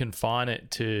Yeah. he can confine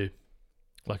it to,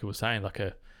 like I was saying, like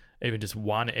even just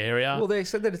one area. Well, they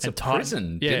said that it's a And tighten-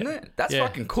 prison, yeah, didn't it? That's yeah.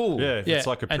 fucking cool. Yeah, if it's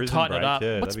like a and prison tighten break. it up.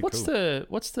 Yeah, what's that'd be cool.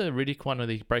 what's the Riddick one where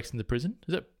he breaks into prison?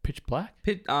 Is it Pitch Black?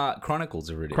 Chronicles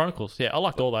are really. Chronicles. Yeah, I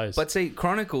liked all those. But see,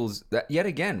 Chronicles, that yet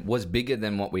again was bigger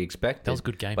than what we expected. That was a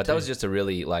good game But too. that was just a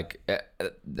really like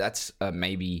that's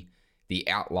maybe the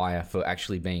outlier for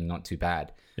actually being not too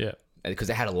bad yeah, because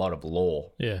they had a lot of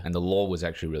lore. Yeah. and the lore was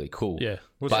actually really cool. yeah,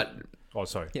 but Oh,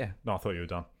 sorry. Yeah. No, I thought you were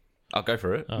done. I'll go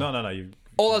for it. Oh. No. You.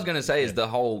 All I was going to say is the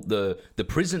whole the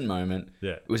prison moment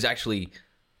Yeah. was actually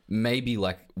maybe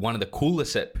like one of the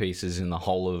coolest set pieces in the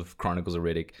whole of Chronicles of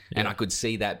Riddick, and I could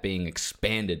see that being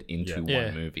expanded into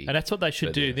one movie. And that's what they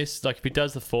should do. This, like, if he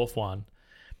does the fourth one,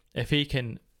 if he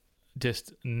can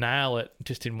just nail it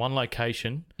just in one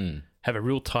location, have a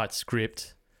real tight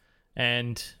script,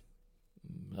 and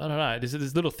I don't know,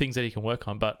 there's little things that he can work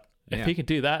on. But if he can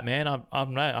do that, man,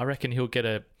 I reckon he'll get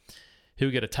a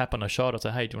tap on the shoulder and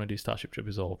say, "Hey, do you want to do Starship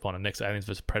Troopers or find a next Aliens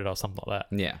vs Predator or something like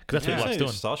that?" Yeah, because that's what he likes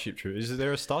doing. Starship Troopers. Is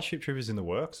there a Starship Troopers in the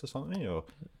works or something? Or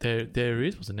There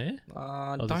is, wasn't there?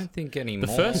 I don't think anymore.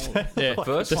 The first,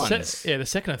 first ones. the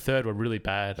second and third were really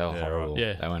bad. They were horrible.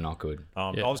 Yeah. They were not good. I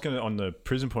was going to, on the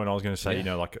prison point, I was going to say,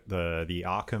 like the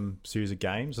Arkham series of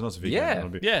games, and not a big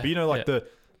game, yeah. But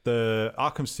the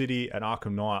Arkham City and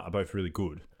Arkham Knight are both really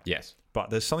good. Yes. But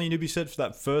there's something to be said for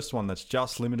that first one that's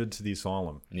just limited to the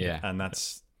asylum. Yeah. And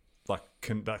that's like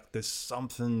there's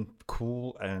something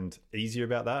cool and easier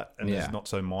about that, and it's not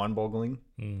so mind-boggling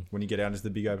when you get out into the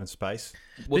big open space.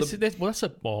 Going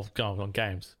on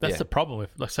games. That's the problem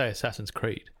with, like, say, Assassin's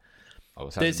Creed.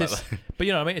 There's this, but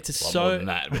you know what I mean. It's just more so than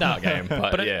that game,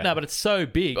 but but it's so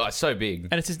big. Oh, it's so big,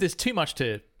 and there's too much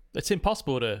to. It's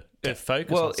impossible to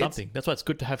focus on something. That's why it's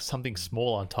good to have something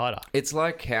smaller and tighter. It's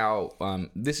like how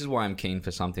this is why I'm keen for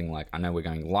something like, I know we're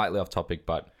going lightly off topic,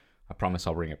 but I promise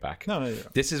I'll bring it back. No.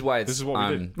 This is why this is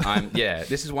what we do.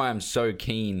 This is why I'm so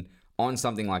keen on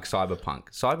something like Cyberpunk.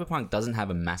 Cyberpunk doesn't have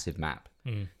a massive map.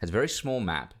 It has a very small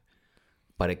map,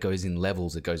 but it goes in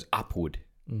levels. It goes upward.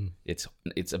 It's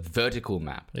a vertical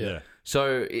map. Yeah.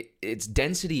 So it's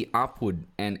density upward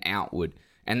and outward,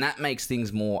 and that makes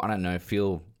things more, I don't know,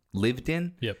 feel lived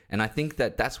in. Yep. And I think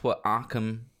that's what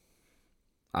Arkham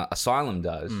Asylum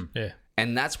does. Yeah.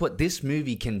 And that's what this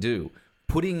movie can do.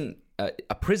 Putting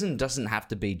a prison doesn't have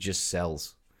to be just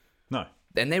cells. No.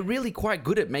 And they're really quite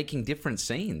good at making different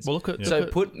scenes. Well, put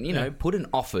an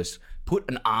office, put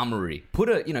an armory,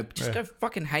 go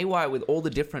fucking haywire with all the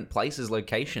different places,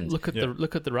 locations. Look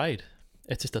at the raid.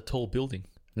 It's just a tall building.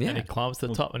 Yeah. And it climbs to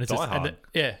the top, and it's Die just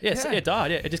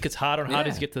Hard. It just gets harder and harder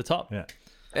as you get to the top. Yeah.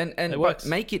 And It but works.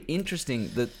 make it interesting.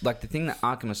 The thing that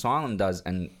Arkham Asylum does,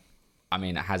 and I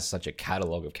mean, it has such a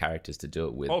catalog of characters to do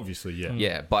it with. Obviously, yeah.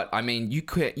 Yeah, but I mean, you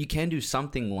can do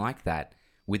something like that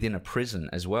within a prison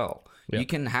as well. Yeah. You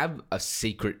can have a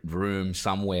secret room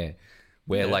somewhere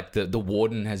where like the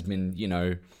warden has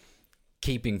been,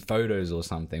 keeping photos or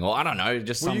something, or I don't know,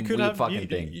 just some weird fucking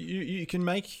thing. You can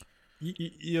make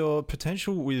your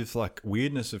potential with like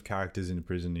weirdness of characters in a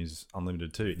prison is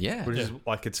unlimited too. Yeah. Which is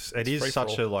like it is free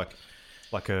such for a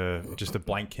like a just a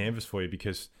blank canvas for you,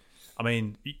 because I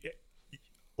mean,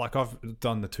 like I've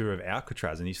done the tour of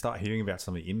Alcatraz, and you start hearing about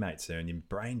some of the inmates there, and your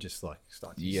brain just like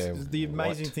starts. Yeah, the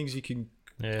amazing what? things you can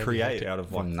Yeah, create out of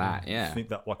from like that. Yeah, think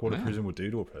that like what a prison would do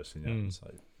to a person. Yeah, so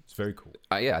it's very cool.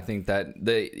 yeah, I think that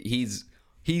he's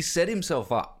set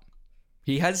himself up.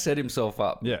 He has set himself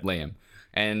up, Yeah. Liam,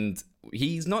 and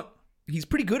he's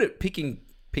pretty good at picking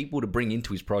people to bring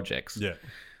into his projects. Yeah.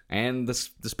 And the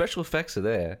special effects are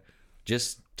there.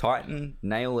 Just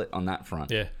nail it on that front.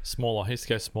 Yeah, smaller. He used to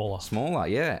go smaller. Smaller,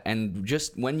 yeah. And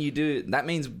just when you do, that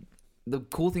means the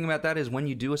cool thing about that is when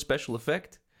you do a special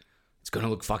effect, it's going to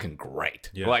look fucking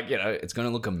great. Yeah. Like, it's going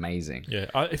to look amazing. Yeah,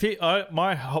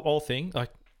 my whole thing,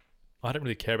 like, I don't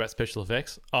really care about special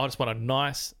effects. I just want a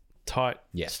nice, tight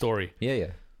story. Yeah,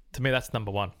 yeah. To me, that's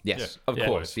number one. Yes, Yeah. of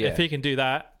course. Yeah. If he can do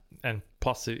that, and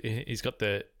plus he's got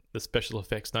the special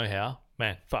effects know-how,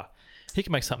 man, fuck, he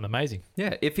can make something amazing.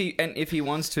 Yeah, if he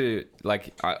wants to,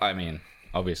 like, I mean,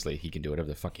 obviously he can do whatever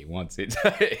the fuck he wants. It's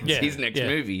his next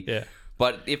movie. Yeah.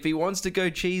 But if he wants to go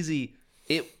cheesy,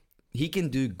 he can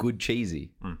do good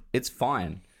cheesy. It's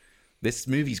fine. This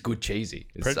movie's good cheesy.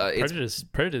 It's,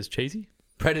 Predator's cheesy.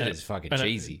 Predator's fucking And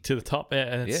cheesy. to the top,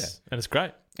 and it's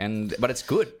great. But it's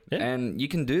good. Yeah. And you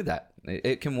can do that.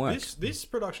 It can work. This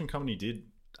production company did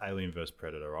Alien vs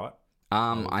Predator, right?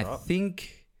 I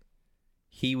think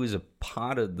he was a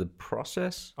part of the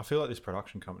process. I feel like this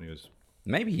production company was.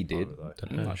 Maybe he did. Part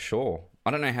of it, I'm not sure.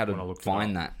 I don't know how When I to looked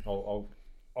find it that. up,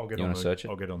 I'll get You on wanna the search it?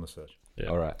 I'll get on the search. Yeah.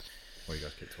 All right. While you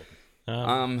guys keep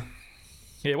talking.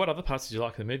 Yeah, what other parts did you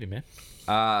like of the movie, man?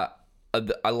 I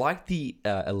like the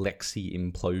Alexei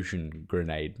implosion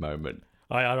grenade moment.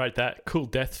 I wrote that. Cool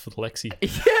death for Lexi.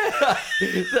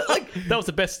 Like, That was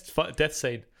the best death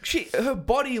scene. her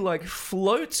body like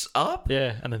floats up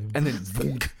Yeah, and then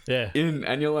voonk yeah. in,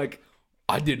 and you're like,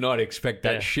 I did not expect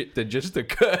that Yeah. shit to just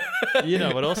occur. You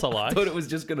know what else I I like? thought it was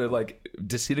just gonna like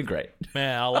disintegrate.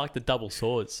 Man, I like the double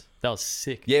swords. That was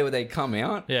sick. Yeah, where they come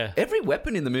out. Yeah. Every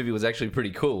weapon in the movie was actually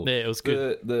pretty cool. Yeah, it was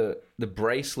good. The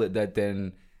bracelet that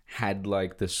then had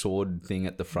like the sword thing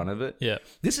at the front of it. Yeah.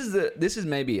 This is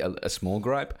maybe a small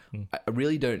gripe. I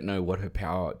really don't know what her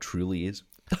power truly is.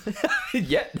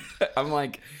 Yet I'm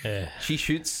like, Yeah. she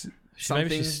shoots something.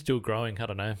 Maybe she's still growing. I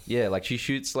don't know. Yeah, like she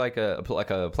shoots like a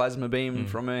plasma beam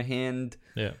from her hand.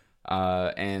 Yeah.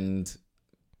 And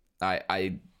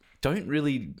I don't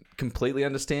really completely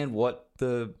understand what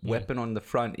the weapon on the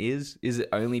front is. Is it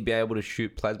only be able to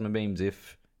shoot plasma beams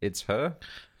if it's her?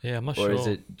 Yeah, I'm not Or sure. is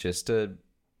it just a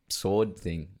sword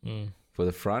thing for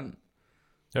the front?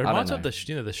 It reminds me know. of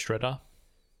the Shredder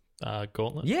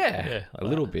gauntlet. Yeah, Yeah, a like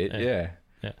little that. bit, Yeah.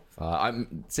 yeah.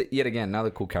 I'm yet again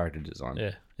another cool character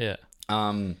design. Yeah.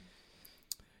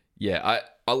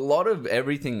 A lot of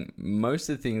everything, most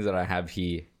of the things that I have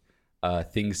here are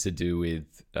things to do with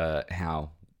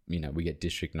how, we get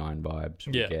District 9 vibes,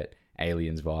 we Yeah. get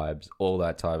Aliens vibes, all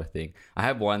that type of thing. I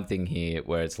have one thing here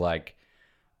where it's like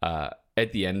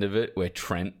at the end of it where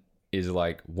Trent is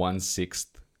like 1/6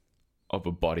 of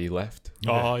a body left.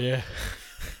 Oh, yeah.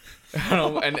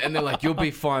 and they're like, you'll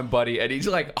be fine, buddy. And he's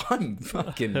like, I'm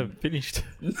fucking... Finished.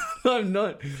 I'm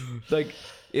not. Like,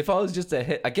 if I was just a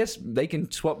head... I guess they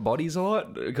can swap bodies a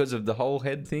lot because of the whole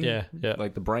head thing. Yeah.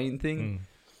 Like the brain thing.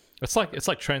 It's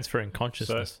like transferring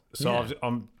consciousness. So I've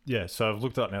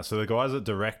looked up now. So the guys that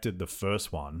directed the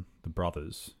first one, the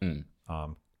brothers,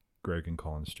 Greg and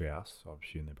Colin Strauss, I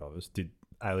assume they're brothers, did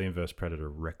Alien vs Predator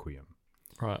Requiem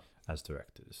Right. as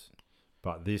directors.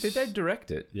 But this, Did they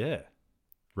direct it? yeah,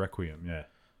 Requiem, yeah.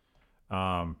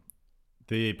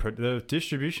 The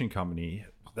distribution company,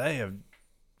 they have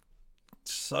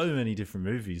so many different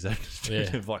movies. They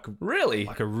have Really?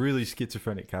 like a really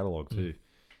schizophrenic catalog too.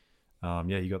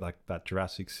 You got that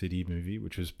Jurassic City movie,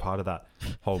 which was part of that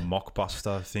whole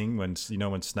mockbuster thing when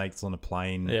Snake's on a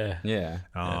plane. Yeah. Yeah.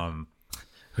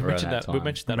 We Around mentioned that that. We time.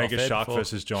 mentioned that. Mega off-air Shark before.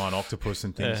 versus Giant Octopus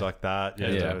and things Yeah. like that.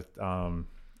 Yeah.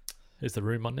 Is the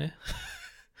room on there?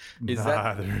 Is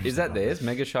Nah, that not. theirs?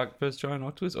 Mega Shark vs. Giant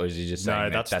Octopus? Or is he just saying No,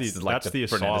 that that's the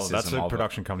Asylum. That's freneticism a of it?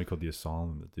 production company called the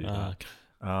Asylum that do that. Okay.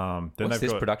 Then What's they've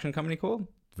this got production company called?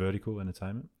 Vertical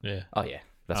Entertainment. Yeah. Oh, yeah.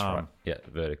 That's right. Yeah,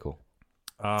 Vertical.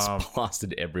 It's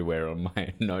plastered everywhere on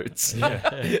my notes. But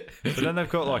then they've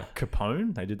got like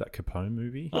Capone. They did that Capone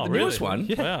movie. Oh, the really? newest one?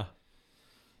 Yeah.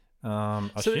 I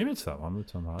So- assume it's that one with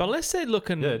Tom Hardy. But unless they're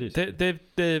looking, Yeah, it is. they've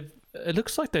it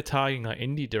looks like they're targeting like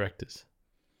indie directors.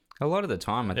 A lot of the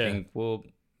time, I Yeah. think,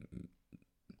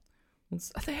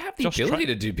 they have the Just ability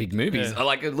to do big movies. Yeah. I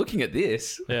like looking at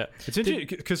this. Yeah. It's interesting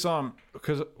because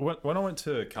when I went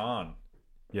to Cannes,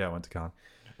 I went to Cannes.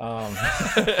 for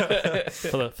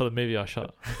the movie I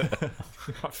shot. I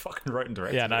fucking wrote and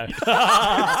directed. Yeah, no.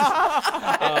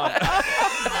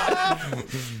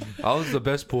 I was the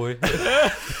best boy.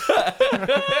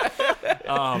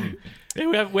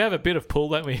 Yeah, we have a bit of pull,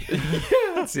 don't we?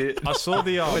 That's it. I saw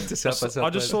the. went to South by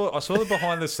Southwest. I saw the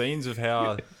behind the scenes of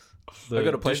how. I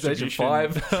got a PlayStation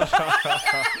 5.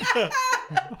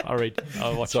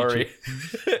 I'll watch Sorry.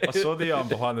 YouTube. I saw the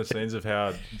behind the scenes of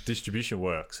how distribution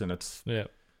works, and it's Yeah.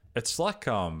 like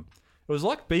it was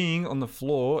like being on the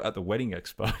floor at the wedding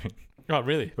expo. Oh,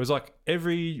 really? It was like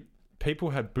every people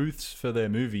had booths for their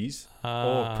movies,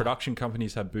 or production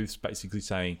companies had booths basically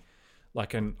saying,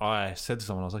 like, and I said to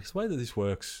someone, I was like, the way that this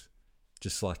works,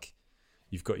 just like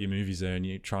you've got your movies there and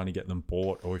you're trying to get them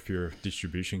bought, or if you're a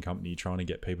distribution company, you're trying to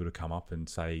get people to come up and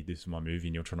say, this is my movie,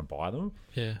 and you're trying to buy them.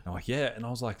 Yeah. And I'm like, yeah. And I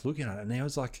was like looking at it, and there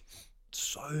was like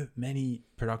so many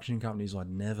production companies I'd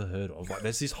never heard of. Like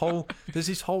there's this whole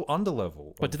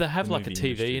underlevel. But do they have the like a movie TV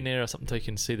industry. in there or something so you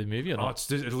can see the movie or No, not?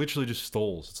 it literally just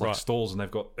stalls. It's like Right. stalls, and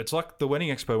it's like the wedding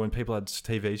expo when people had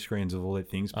TV screens of all their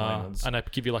things playing. It's- and they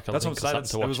give you like a that's what link I'm or saying.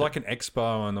 something to watch. It was like an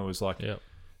expo, and it was like yeah.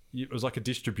 it was like a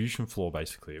distribution floor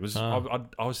basically. It was. Ah.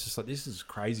 I was just like, this is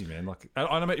crazy, man. Like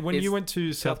I mean, when It's- you went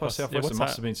to South by South by- yeah, Southwest, what's it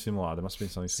must that? have been similar. There must have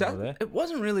been something similar there. It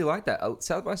wasn't really like that.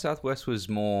 South by Southwest was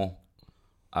more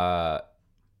a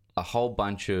whole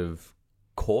bunch of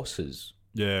courses.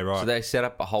 Yeah, right. So they set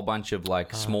up a whole bunch of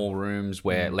like small rooms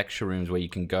lecture rooms where you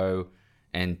can go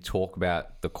and talk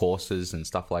about the courses and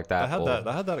stuff like that. They had or- that.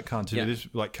 They had that at Cannes too. Yeah. This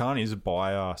like Cannes is a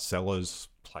buyer seller's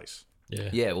place. Yeah.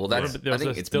 Yeah, well, that's. There I was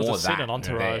think a, it's there was more a scene that. on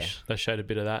Entourage. They showed a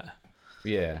bit of that.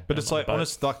 Yeah. But it's like boat.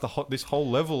 honest, like this whole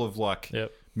level of like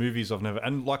Yep. movies I've never,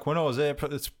 and like when I was there,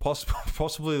 it's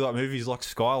possibly like movies like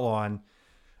Skyline,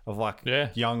 of like Yeah.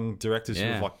 young directors who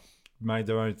Yeah. have like made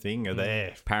their own thing are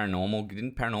there. Paranormal.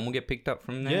 Didn't Paranormal get picked up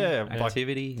from there? Yeah,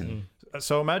 Activity. And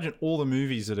So imagine all the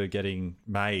movies that are getting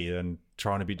made and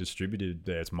trying to be distributed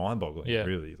there. It's mind-boggling, Yeah.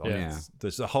 really. Like, Yeah.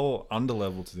 there's a whole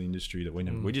underlevel to the industry that we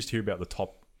never, we just hear about the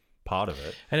top part of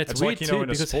it. And it's like, weird you know, too, in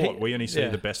a because sport, he- we only see yeah.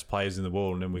 the best players in the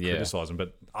world and then we Yeah. criticize them.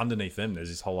 But underneath them, there's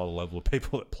this whole other level of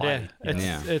people that play. Yeah, it's,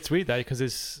 Yeah. it's weird though because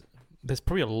there's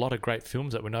probably a lot of great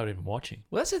films that we're not even watching.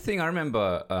 Well, that's the thing. I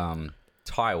remember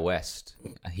Ty West.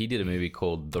 He did a movie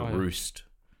called The Oh, yeah. Roost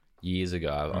years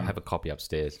ago. I have a copy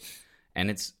upstairs, and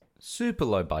it's super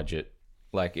low budget.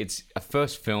 Like, it's a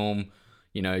first film,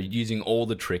 you know, using all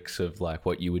the tricks of like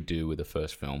what you would do with a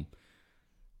first film.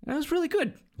 And it was really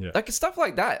good. Yeah. Like, stuff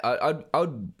like that.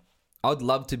 I'd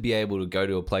love to be able to go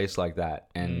to a place like that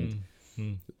and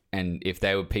if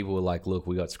people were like, look,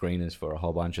 we got screeners for a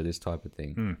whole bunch of this type of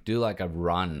thing, do like a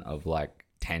run of like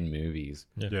 10 movies,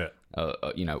 Yeah.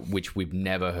 you know, which we've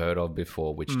never heard of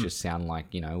before, which just sound like,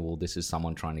 you know, well, this is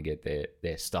someone trying to get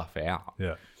their stuff out.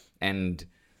 Yeah. And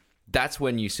that's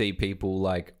when you see people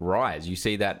like rise. You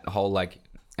see that whole, like,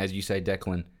 as you say,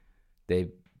 Declan, they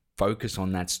focus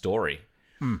on that story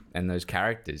and those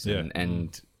characters Yeah.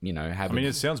 and you know, have I mean,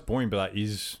 it sounds boring, but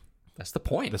that's the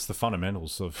point. that's the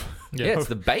fundamentals of. Yeah, it's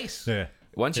the base. Yeah.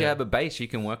 Once you have a base, you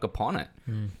can work upon it.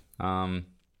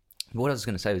 What I was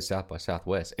going to say with South by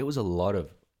Southwest, it was a lot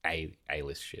of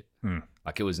A-list shit.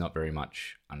 Like, it was not very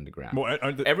much underground. Well,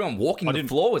 Everyone walking the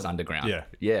floor was underground. Yeah,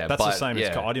 yeah. That's the same.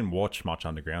 Yeah. I didn't watch much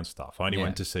underground stuff. I only Yeah.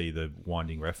 went to see the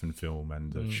Winding Refn film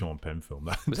and the Sean Penn film.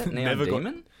 Was that Neon Never got-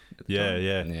 Demon? at the Yeah, time?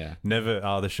 yeah, Yeah. Never.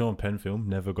 The Sean Penn film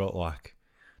never got like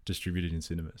distributed in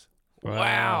cinemas.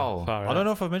 Wow. Far I out. don't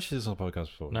know if I've mentioned this on the podcast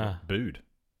before. Nah. Booed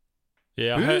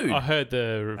Yeah, Booed. I heard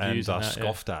the reviews and on that,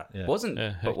 scoffed at. Yeah. Wasn't Yeah,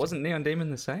 but hectic. wasn't Neon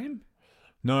Demon the same?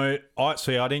 No, I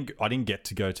didn't get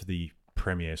to go to the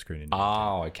premiere screening.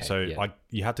 Oh, okay. So yeah.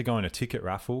 you had to go in a ticket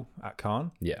raffle at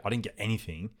Cannes. Yeah. I didn't get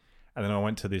anything, and then I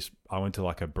went to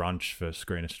like a brunch for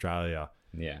Screen Australia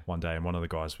yeah. one day, and one of the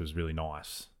guys was really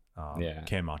nice. Yeah.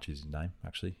 Cam March is his name,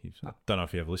 actually. I don't know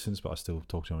if he ever listens, but I still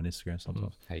talk to him on Instagram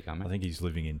sometimes. How you going, I mate? think he's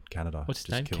living in Canada. What's his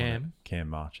just name? killing it. Cam? Cam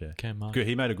March, yeah. Cam March. Good.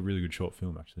 He made a really good short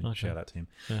film, actually. Okay. Shout out to him.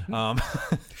 Yeah.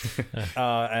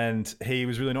 And he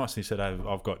was really nice. And he said,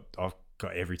 I've got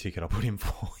every ticket I put in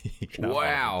for. You can have one."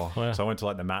 Wow. Wow. So I went to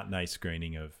like the matinee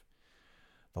screening of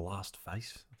The Last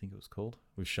Face, I think it was called,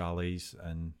 with Charlize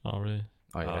and Oh, really?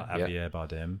 Oh, yeah. Javier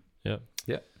Bardem. Yep.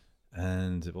 Yeah.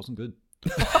 And it wasn't good.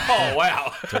 Oh,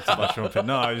 wow. Directed by Sean Penn.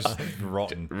 No, it was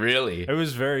rotten. Really? It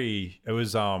was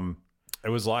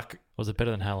like Was it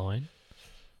better than Halloween?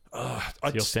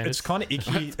 it's standards? kind of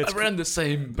icky. It's Around the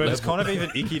same But it's kind of even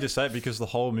icky to say it because the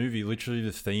whole movie, literally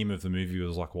the theme of the movie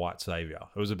was like white savior.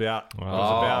 It was about, wow.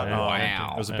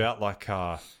 it was about like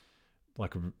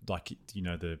you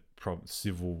know, the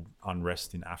civil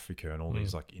unrest in Africa and all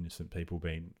these like innocent people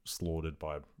being slaughtered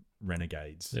by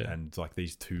renegades Yeah. and like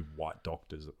these two white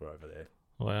doctors that were over there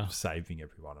Wow. saving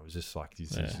everyone. It was just like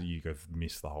you have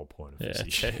missed the whole point of Yeah, this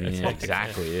it's- issue. Yeah,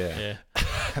 exactly. Yeah. Yeah.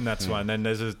 And that's why. And then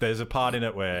there's a part in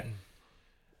it where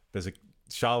there's a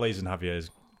Charlize and Javier's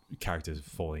characters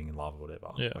falling in love or whatever.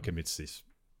 Yeah. Like amidst this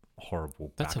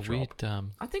horrible That's backdrop. a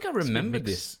weird. I think I remember mix.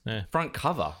 this Yeah. front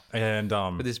cover And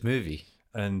for this movie.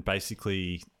 and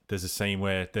basically there's a scene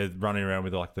where they're running around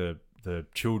with like the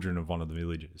children of one of the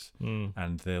villagers,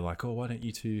 and they're like, "Oh, why don't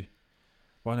you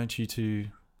two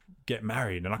get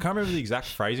married?" And I can't remember the exact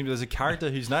phrasing, but there's a character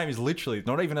whose name is literally,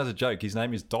 not even as a joke, his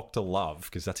name is Dr. Love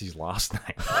because that's his last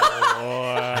name.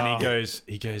 And he goes,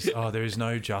 "Oh,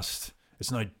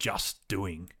 it's no just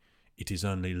doing, it is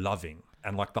only loving."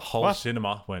 And like the whole What?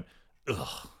 cinema went,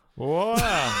 ugh. Wow.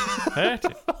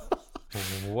 Hectic.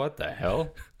 What the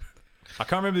hell? I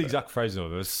can't remember the exact phrasing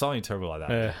of it. It was something terrible like that.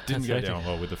 Yeah, It didn't that's go hectic. down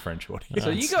well with the French audience. So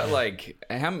you got like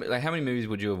how many movies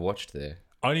would you have watched there?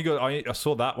 I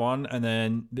saw that one, and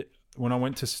then when I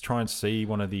went to try and see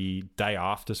one of the day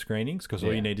after screenings, because all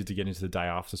Yeah. you needed to get into the day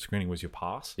after screening was your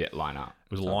pass. Yeah, line up.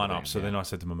 It was a line up. So then I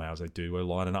said to my mate, I was like, "Dude, we're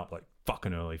lining up like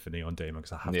fucking early for Neon Demon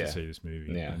because I have Yeah. to see this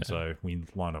movie." Yeah. And so we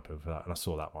lined up for that, and I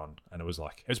saw that one, and it was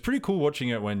pretty cool watching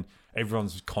it when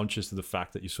everyone's conscious of the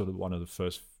fact that you're sort of one of the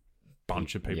first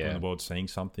bunch of people Yeah. in the world seeing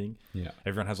something. Yeah.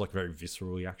 Everyone has like very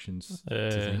visceral reactions to Yeah.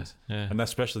 things, Yeah. and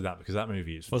especially that because that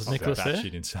movie is Was Nicholas there?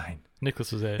 batshit insane.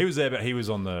 Nicholas was there. He was there, but he was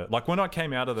on the when I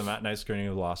came out of the matinee screening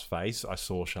of The Last Face, I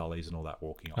saw Charlize and all that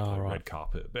walking up Oh, the right. red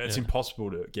carpet. But it's Yeah.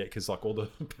 impossible to get because like all the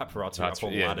paparazzi are up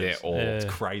on yeah, ladders. they're all- It's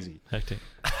Yeah. crazy. Hectic.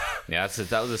 Yeah,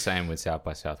 that was the same with South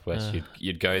by Southwest.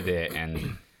 You'd go there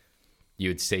and you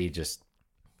would see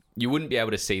you wouldn't be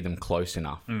able to see them close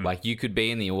enough. Like you could be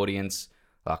in the audience.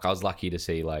 Like I was lucky to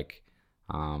see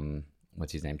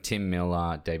what's his name? Tim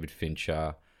Miller, David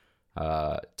Fincher,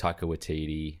 Taika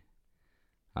Waititi,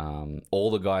 all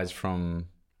the guys from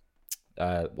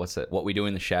What We Do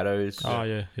in the Shadows. Oh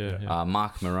yeah.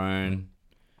 Mark Maron.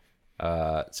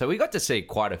 So we got to see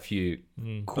quite a few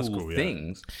cool, cool, yeah.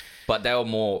 things, but they were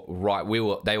more right.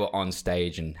 They were on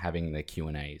stage and having their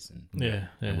Q&As,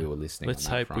 and we were listening. Let's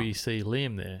on that hope front. we see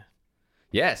Liam there.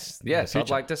 Yes, I'd future.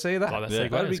 like to see that. Oh, that's Yeah, so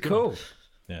good. That'd be That's good. cool.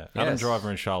 Yeah, Yes. Adam Driver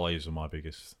and Charlize are my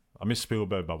biggest. I miss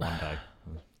Spielberg by one day.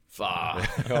 Fuck.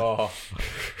 Oh,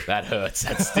 that hurts.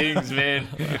 That stings, man.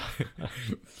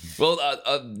 Well,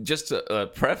 just a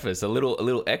preface, a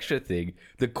little extra thing.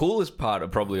 The coolest part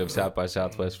probably of South by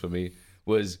Southwest for me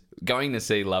was going to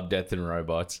see Love, Death and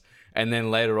Robots, and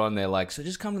then later on they're like, so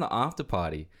just come to the after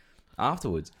party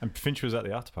afterwards. And Finch was at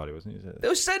the after party, wasn't he? They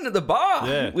were sitting at the bar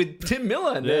Yeah. with Tim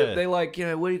Miller, and Yeah. they're like,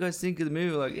 what do you guys think of the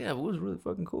movie? We're like, yeah, it was really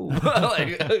fucking cool.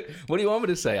 Like, what do you want me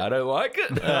to say? I don't like it.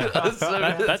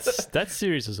 So- That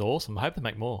series is awesome. I hope they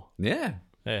make more. yeah,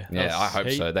 Yeah, yeah, I hope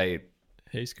so.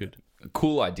 He's good.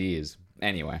 Cool ideas.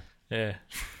 Anyway, Yeah.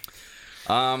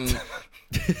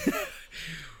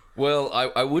 well,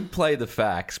 I would play the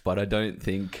facts, but I don't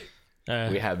think we Yeah,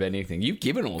 have anything. You've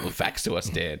given all the facts to us,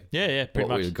 Dan. pretty what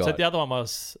much. we've So got. the other one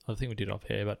was, I think we did it off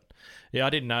here, but yeah, I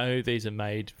didn't know these are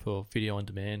made for video on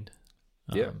demand.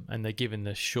 Yeah. And they're given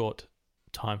the short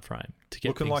time frame to get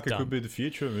Looking things like done. it could be the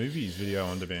future of movies, video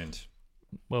on demand.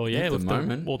 Well, yeah, At the with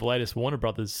moment. the latest Warner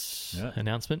Brothers Yeah.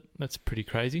 announcement, that's pretty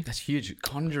crazy. That's huge.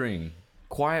 Conjuring,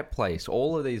 Quiet Place,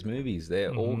 all of these movies,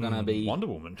 they're all gonna be Wonder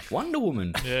Woman. Wonder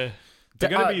Woman. Yeah, They're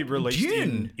going to be Uh, released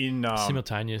Dune. in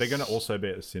simultaneous. They're going to also be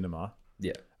at the cinema.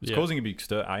 Yeah. It's Yeah. causing a big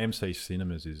stir. AMC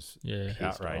cinemas is Yeah.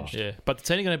 outraged. Yeah, but it's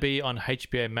only going to be on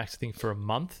HBO Max, I think, for a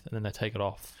month, and then they take it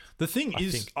off. The thing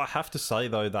is, think. I have to say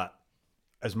though that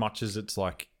as much as it's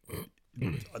like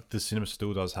the cinema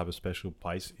still does have a special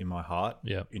place in my heart.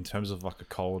 Yeah. In terms of like a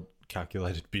cold,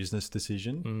 calculated business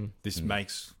decision, this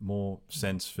makes more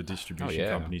sense for distribution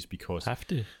yeah. companies because Have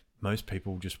to. most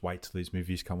people just wait till these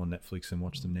movies come on Netflix and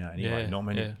watch them now. Anyway, Yeah, not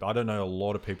many. yeah. I don't know a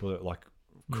lot of people that like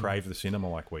crave the cinema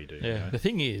like we do. Yeah. You know? The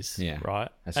thing is, Yeah, right,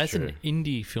 that's as true. an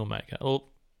indie filmmaker, or,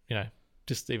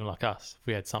 just even like us, if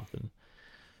we had something,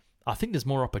 I think there's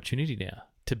more opportunity now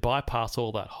to bypass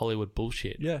all that Hollywood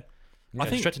bullshit. Yeah. I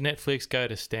think straight to Netflix, go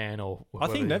to Stan or I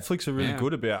think whoever. Netflix are really Yeah.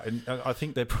 good about, and I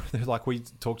think they're like we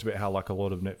talked about how like a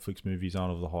lot of Netflix movies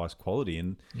aren't of the highest quality,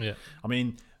 and Yeah. I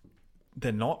mean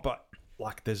they're not, but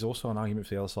like there's also an argument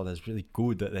for the other side that's really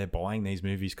good that they're buying these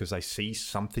movies because they see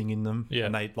something in them, Yeah.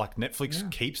 and they like Netflix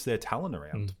keeps their talent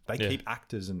around. They Yeah. keep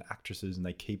actors and actresses, and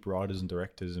they keep writers and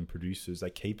directors and producers.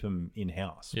 They keep them in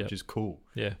house, Yeah. which is cool.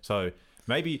 Yeah. So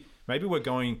maybe we're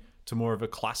going to more of a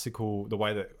classical, the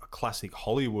way that a classic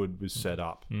Hollywood was set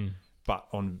up, but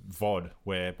on VOD,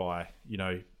 whereby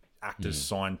actors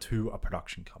signed to a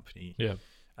production company, Yeah.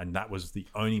 and that was the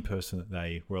only person that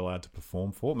they were allowed to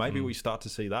perform for. Maybe we start to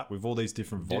see that with all these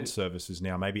different VOD services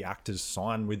now. Maybe actors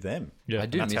sign with them. Yeah. I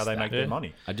do And that's miss how they that. make their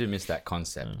money. I do miss that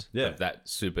concept. Yeah. Of that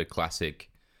super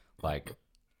classic, like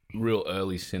real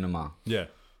early cinema, Yeah.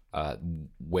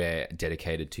 where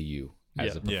dedicated to you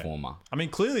as Yeah. a performer. I mean,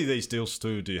 clearly these deals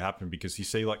still do happen because you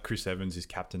see like Chris Evans is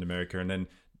Captain America, and then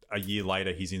a year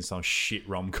later he's in some shit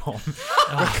rom-com.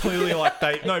 Clearly like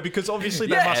because obviously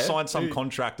they Yeah. must sign some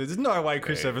contract. There's no way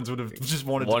Chris Evans would have just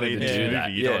wanted to be in to this do movie.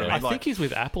 that. You know what Yeah. I I mean? Like, think he's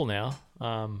with Apple now.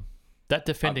 That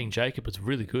Defending Jacob was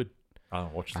really good. I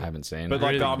don't watch I that. haven't seen But it.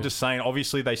 like, Really I'm good. just saying,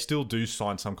 obviously they still do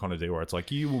sign some kind of deal where it's like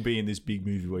you will be in this big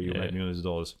movie where you'll Yeah. make millions of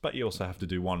dollars, but you also have to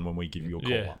do one when we give you a call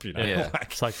Yeah. up. You know? Yeah.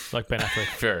 Like, It's like Ben Affleck.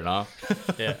 Fair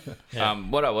enough. Yeah. Yeah.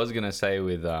 What I was gonna say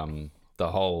with the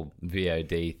whole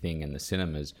VOD thing and the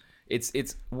cinemas,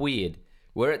 it's weird.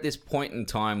 We're at this point in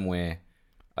time where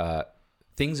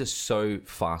things are so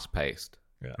fast paced.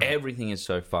 Yeah. Everything is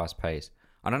so fast paced.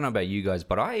 I don't know about you guys,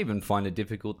 but I even find it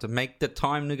difficult to make the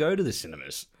time to go to the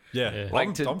cinemas. yeah. Yeah.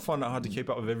 Like I'm finding it hard to keep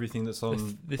up with everything that's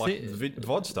on The like thi-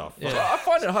 VOD stuff. I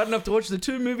find it hard enough to watch the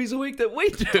 2 movies a week that we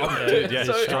do. Dude, yeah,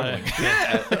 So- it's struggling.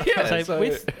 yeah.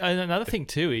 So and another thing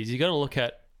too is you got to look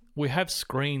at, we have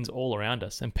screens all around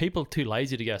us, and people are too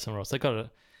lazy to go somewhere else. They got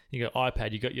you got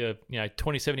iPad, you got your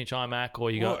 27-inch iMac, or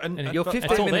you Well, got and Your but-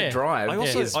 15-minute there. drive I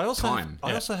also, is I also, time.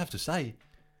 I also have to say,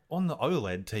 on the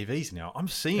OLED TVs now, I'm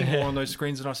seeing more on those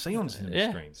screens than I see on cinema Yeah.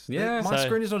 screens. Yeah. My So-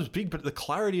 screen is not as big, but the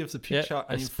clarity of the picture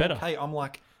and in it's 4K, better. I'm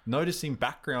like noticing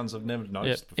backgrounds I've never yeah,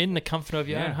 noticed before. in the comfort of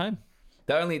your Yeah. own home.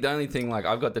 The only thing, like,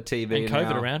 I've got the TV And COVID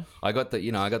now. around. I got the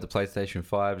PlayStation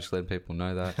 5, just letting people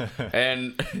know that.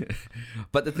 And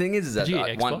but the thing is that Did you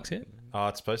get one, Xbox yet?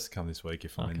 It's supposed to come this week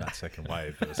if I'm in that second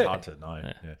wave, but it's hard to know.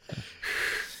 Yeah.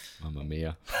 Mamma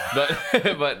mia.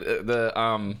 But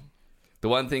the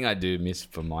one thing I do miss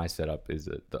from my setup is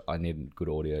that I need a good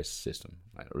audio system,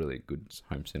 like a really good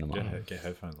home cinema. Get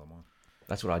headphones on mine.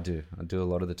 That's what I do. I do a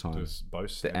lot of the time. Just both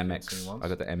The standard MX. ones. I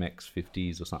got the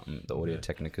MX50s or something. The Audio Yeah.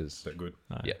 Technicas. Is that good?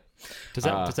 No. Yeah. Does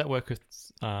that work with?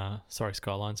 Sorry,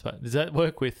 Skylines, but does that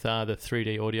work with the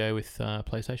 3D audio with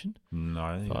PlayStation? No,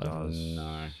 I don't think it Five. does.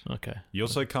 No. Okay. You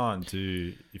also can't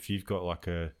do if you've got like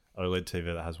a OLED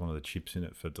TV that has one of the chips in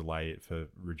it for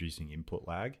reducing input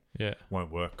lag. Yeah.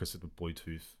 Won't work because of the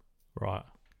Bluetooth. Right.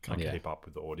 Can't Yeah. keep up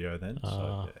with the audio then. Ah,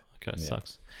 So yeah. okay, Yeah.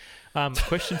 sucks.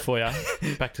 Question for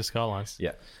you. Back to Skylines.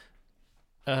 Yeah.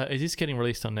 Is this getting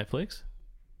released on Netflix?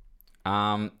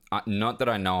 Not that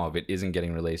I know of. It isn't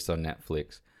getting released on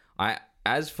Netflix.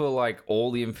 As for like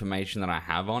all the information that I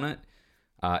have on it,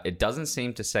 it doesn't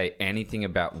seem to say anything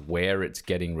about where it's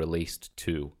getting released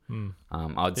to.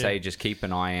 I'd say just keep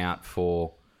an eye out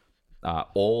for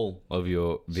all of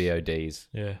your VODs.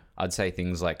 Yeah. I'd say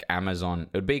things like Amazon.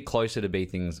 It would be closer to be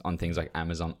things like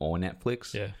Amazon or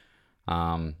Netflix. Yeah.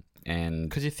 And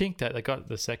Because you think that they got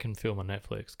the second film on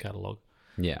Netflix catalog.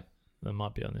 yeah. They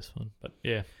might be on this one, but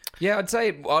yeah. Yeah, I'd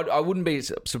say I wouldn't be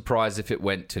surprised if it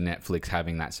went to Netflix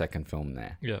having that second film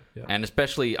there. Yeah. Yeah. And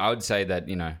especially, I would say that,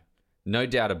 no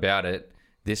doubt about it,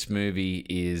 this movie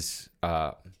is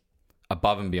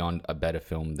above and beyond a better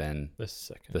film than The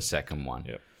second. the second one.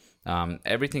 Yep.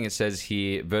 Everything it says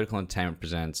here, Vertical Entertainment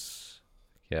presents,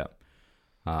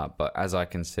 but as I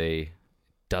can see,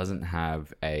 doesn't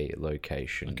have a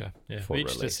location. Okay. Yeah. For Be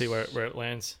interested to see release. where it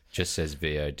lands. Just says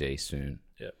VOD soon.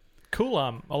 Cool.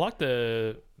 I like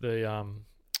the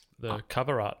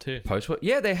cover art too. Post what?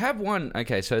 Yeah, they have one.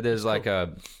 Okay, so there's like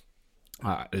a.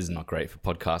 This is not great for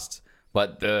podcasts,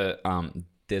 but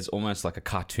there's almost like a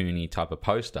cartoony type of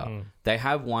poster. They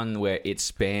have one where it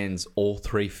spans all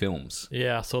three films.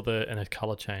 Yeah, I saw and a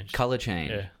color change. Color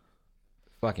change. Yeah.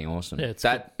 Fucking awesome. Yeah, it's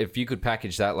that if you could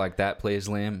package that like that, please,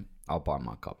 Liam, I'll buy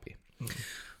my copy.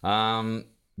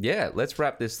 Yeah, let's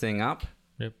wrap this thing up.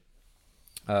 Yep.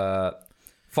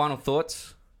 Final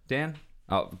thoughts, Dan?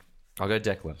 Oh, I'll go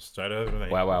Declan. Straight over to me.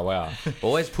 Wow.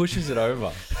 Always pushes it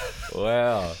over.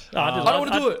 Wow. I don't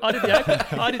wanna do it. I did the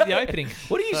opening. I did the opening.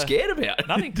 What are you scared about?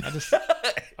 Nothing.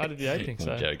 I did the opening.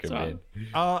 So I'm joking, so, man.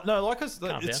 No, like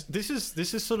Calm this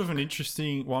is sort of an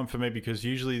interesting one for me because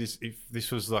usually if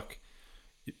this was like,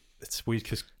 it's weird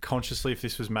because consciously if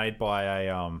this was made by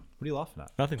a what are you laughing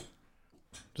at? Nothing.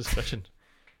 Just question.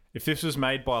 If this was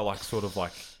made by like sort of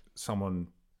like someone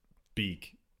big,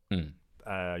 Mm.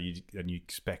 you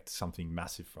expect something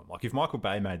massive from, like if Michael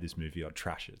Bay made this movie, I'd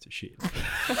trash it to shit.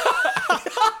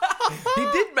 He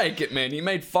did make it, man. He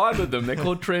made 5 of them. They're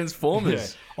called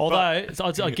Transformers. Although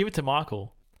I'll give it to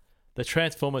Michael. The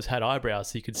Transformers had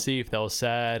eyebrows, so you could see if they were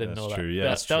sad and That's all true, that. yeah, that,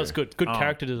 that's that was true. good. Good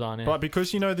character design. Yeah. But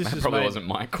because you know this That is probably made, wasn't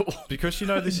Michael. because you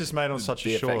know this is made on such a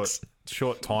VFX.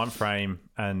 short time frame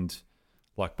and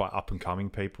like by up and coming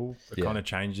people, it Yeah. kind of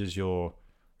changes your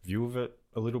view of it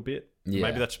a little bit. Yeah.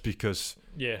 Maybe that's because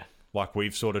yeah, like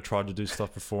we've sort of tried to do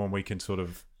stuff before and we can sort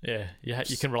of yeah,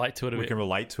 you can relate to it a we bit. can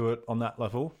relate to it on that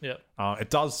level. Yeah, It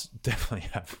does definitely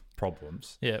have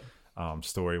problems, yeah,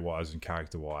 story wise and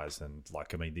character wise, and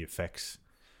like I mean the effects.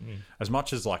 As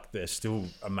much as like they're still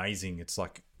amazing, it's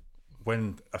like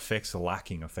when effects are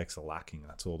lacking.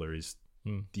 That's all there is.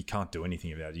 You can't do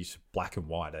anything about it. It's black and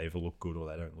white. They either look good or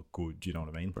they don't look good. Do you know what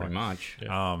I mean? Pretty much.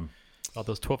 Yeah. Oh,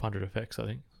 there's 1,200 effects, I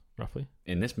think, roughly.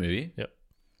 In this movie. Yep.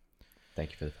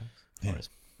 Thank you for the facts. Whereas-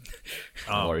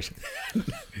 No worries.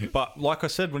 But like I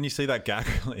said, when you see that gag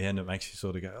at the end, it makes you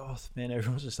sort of go, "Oh man,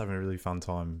 everyone's just having a really fun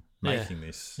time making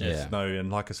this." Yeah. There's no,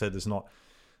 and like I said, it's not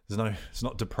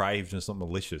depraved and it's not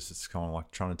malicious. It's kind of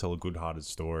like trying to tell a good-hearted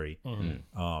story.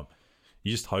 Mm-hmm.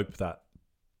 You just hope that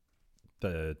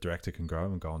the director can grow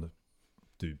and go on to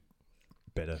do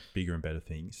bigger and better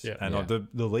things. Yeah. And Yeah.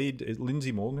 The lead is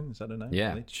Lindsay Morgan. Is that her name?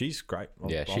 Yeah. She's great.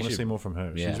 Yeah, I she want to should- see more from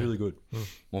her. Yeah. She's really good.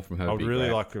 More from her. I would would be really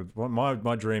great. like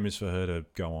my dream is for her to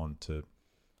go on to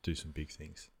do some big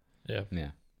things. yeah.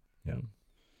 Yeah. Yeah.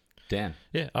 Dan.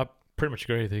 Yeah, I pretty much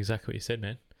agree with exactly what you said,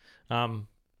 man.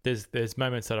 There's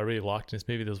moments that I really liked in this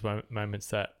movie. There's moments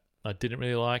that I didn't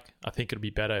really like. I think it'd be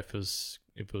better if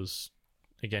it was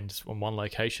again just on one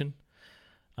location.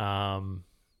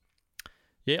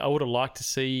 Yeah, I would have liked to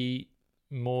see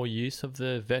more use of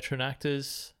the veteran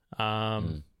actors.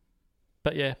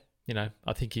 But yeah,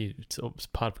 I think it's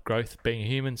part of growth being a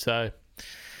human. So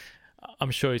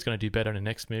I'm sure he's going to do better in the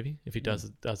next movie if he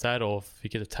does that, or if he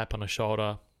gets a tap on the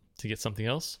shoulder to get something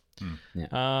else. Yeah.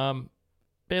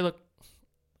 But yeah, look,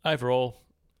 overall,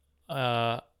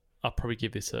 I'll probably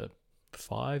give this a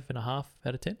 5.5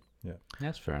 out of 10.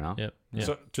 That's fair enough. Yep. Yeah.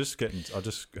 So I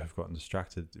just have gotten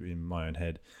distracted in my own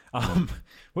head.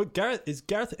 Is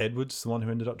Gareth Edwards the one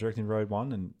who ended up directing Road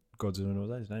One and Godzilla, what was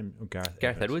that his name? Oh,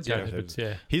 Gareth Edwards, yeah. Gareth Edwards,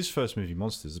 yeah. His first movie,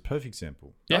 Monsters, is a perfect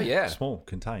example. Yeah. Oh, yeah. Small,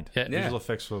 contained. Yeah. Visual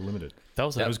effects were limited. That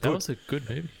was was good. a good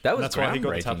movie. That was That's why he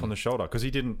got the tap groundbreaking. on the shoulder, because he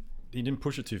didn't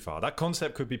push it too far. That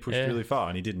concept could be pushed really far,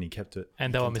 and he didn't. He kept it.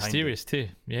 And they were contained it. mysterious too.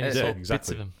 Yeah, you Yeah, saw exactly.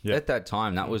 bits of them. Yeah. At that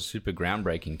time, that was super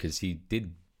groundbreaking because he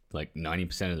did like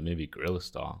 90% of the movie guerrilla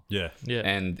style. Yeah. Yeah.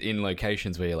 And in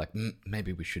locations where you're like,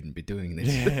 maybe we shouldn't be doing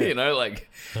this, you know, like,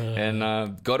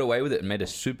 and got away with it and made a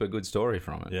super good story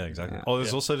from it. Yeah, exactly. Oh,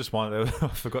 there's also just one. I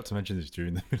forgot to mention this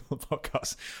during the middle of the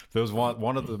podcast. There was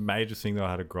one of the major things that I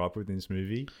had to gripe with in this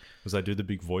movie was they do the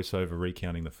big voiceover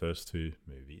recounting the first two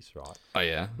movies, right? Oh,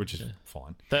 yeah. Which is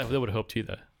fine. That would have helped you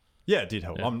though. Yeah, it did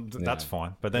help. Yeah. That's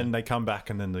fine. But then they come back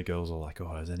and then the girls are like,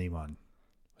 "Oh, has anyone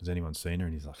seen her?"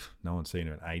 And he's like, "No one's seen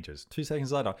her in ages." 2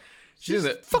 seconds later, She's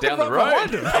fucking down the right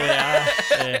behind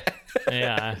road. him.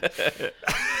 Yeah.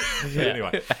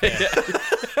 Anyway,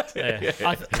 Yeah.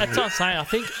 That's what I'm saying. I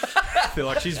think. I feel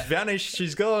like she's vanished.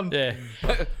 She's gone. Yeah.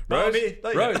 Rose, There you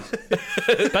go. Rose.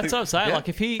 That's what I'm saying. Like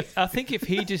I think if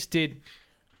he just did,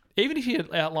 even if he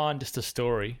had outlined just a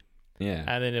story, Yeah.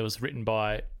 and then it was written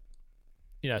by,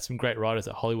 some great writers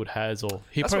that Hollywood has, or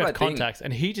he That's probably what has I think. contacts,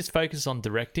 and he just focuses on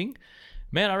directing.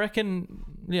 Man, I reckon,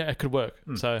 it could work.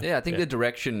 So Yeah, I think the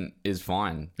direction is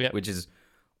fine, Yep. which is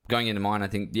going into mine. I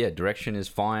think direction is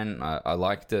fine. I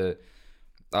liked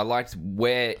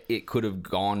where it could have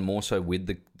gone more so with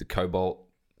the Cobalt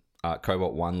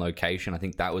 1 location. I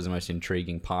think that was the most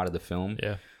intriguing part of the film.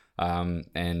 Yeah.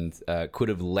 And could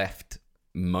have left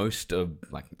most of,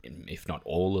 like, if not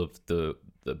all of the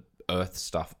Earth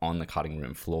stuff on the cutting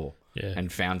room floor, Yeah.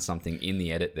 and found something in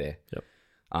the edit there.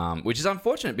 Yep. Which is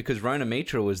unfortunate because Rona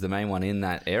Mitra was the main one in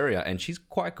that area, and she's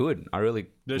quite good. I really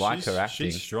like her acting.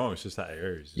 She's strong. It's just that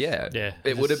area. Is just Yeah. Yeah.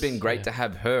 It would have been Just- great yeah. to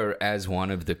have her as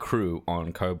one of the crew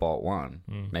on Cobalt 1.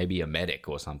 Mm. Maybe a medic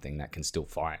or something that can still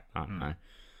fight. I don't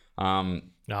know.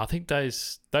 No, I think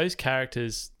those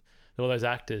characters, or those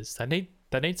actors, they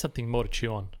need something more to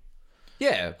chew on.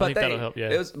 Yeah, but think that'll help,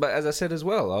 yeah. But as I said as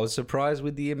well, I was surprised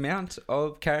with the amount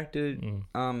of character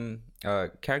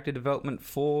development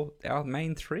for our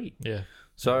main three. Yeah.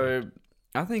 So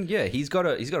I think he's got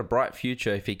a bright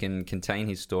future if he can contain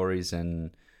his stories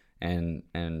and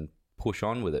push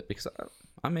on with it. Because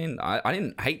I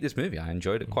didn't hate this movie. I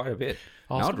enjoyed it quite a bit.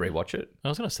 And I'd rewatch it. I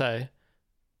was going to say,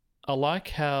 I like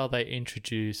how they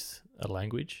introduce a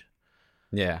language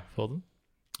Yeah. for them.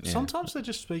 Yeah. Sometimes they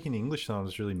just speak in English, and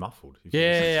it's really muffled. if you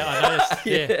listen to Yeah, I noticed.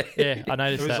 Yeah, I It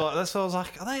noticed was that. like that's what I was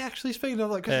like. Are they actually speaking?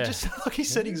 I'm like, because Yeah. it just sounded like he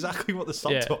said exactly what the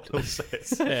subtitle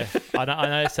says. Yeah, I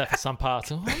noticed that for some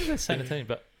parts. Oh, what are they saying to me?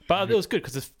 But it was good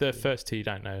because the first two you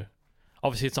don't know.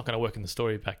 Obviously, it's not going to work in the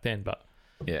story back then, but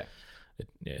Yeah.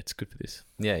 it's good for this.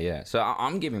 Yeah. So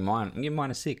I'm giving mine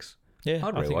a 6. Yeah,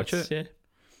 I'd I think rewatch it's- it.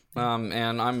 Yeah,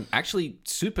 And I'm actually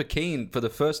super keen for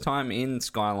the first time in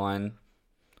Skyline.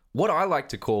 What I like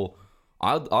to call,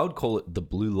 I would call it the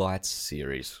Blue Lights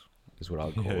series, is what I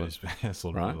would call Yeah, it. it's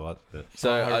sort of Right? like that.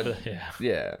 So Yeah.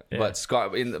 yeah, but Sky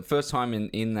in the first time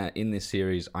in this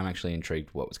series, I'm actually intrigued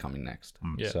what was coming next.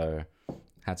 Yeah. So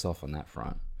hats off on that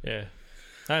front. Yeah.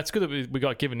 No, it's good that we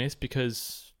got given this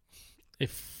because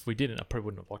if we didn't, I probably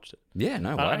wouldn't have watched it. Yeah,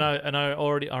 no way.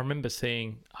 I remember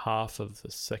seeing half of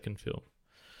the second film.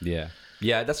 Yeah,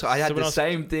 that's I had So when the I was-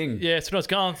 same thing. Yeah, so when I was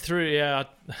going through,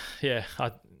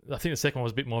 I think the second one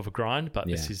was a bit more of a grind, but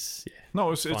this Yeah. is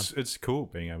No, it's cool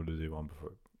being able to do one before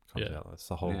it comes Yeah. out. That's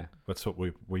the whole. Yeah. That's what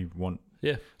we want.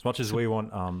 yeah, As much as we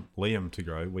want Liam to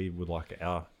grow, we would like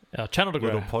our our channel to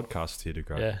grow. little podcast here to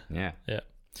grow. Yeah. Yeah.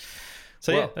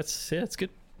 So Well- it's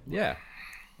good. Yeah.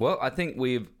 Well, I think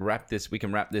we can wrap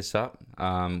this up.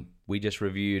 We just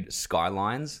reviewed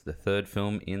Skylines, the third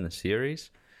film in the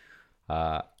series.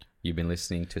 You've been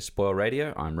listening to Spoil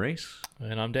Radio. I'm Reese.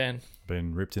 And I'm Dan.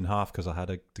 Been ripped in half because I had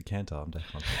a decanter. I'm dead.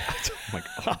 Oh my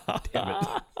God,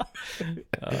 damn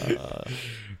it.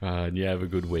 And you have a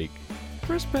good week.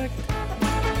 Respect.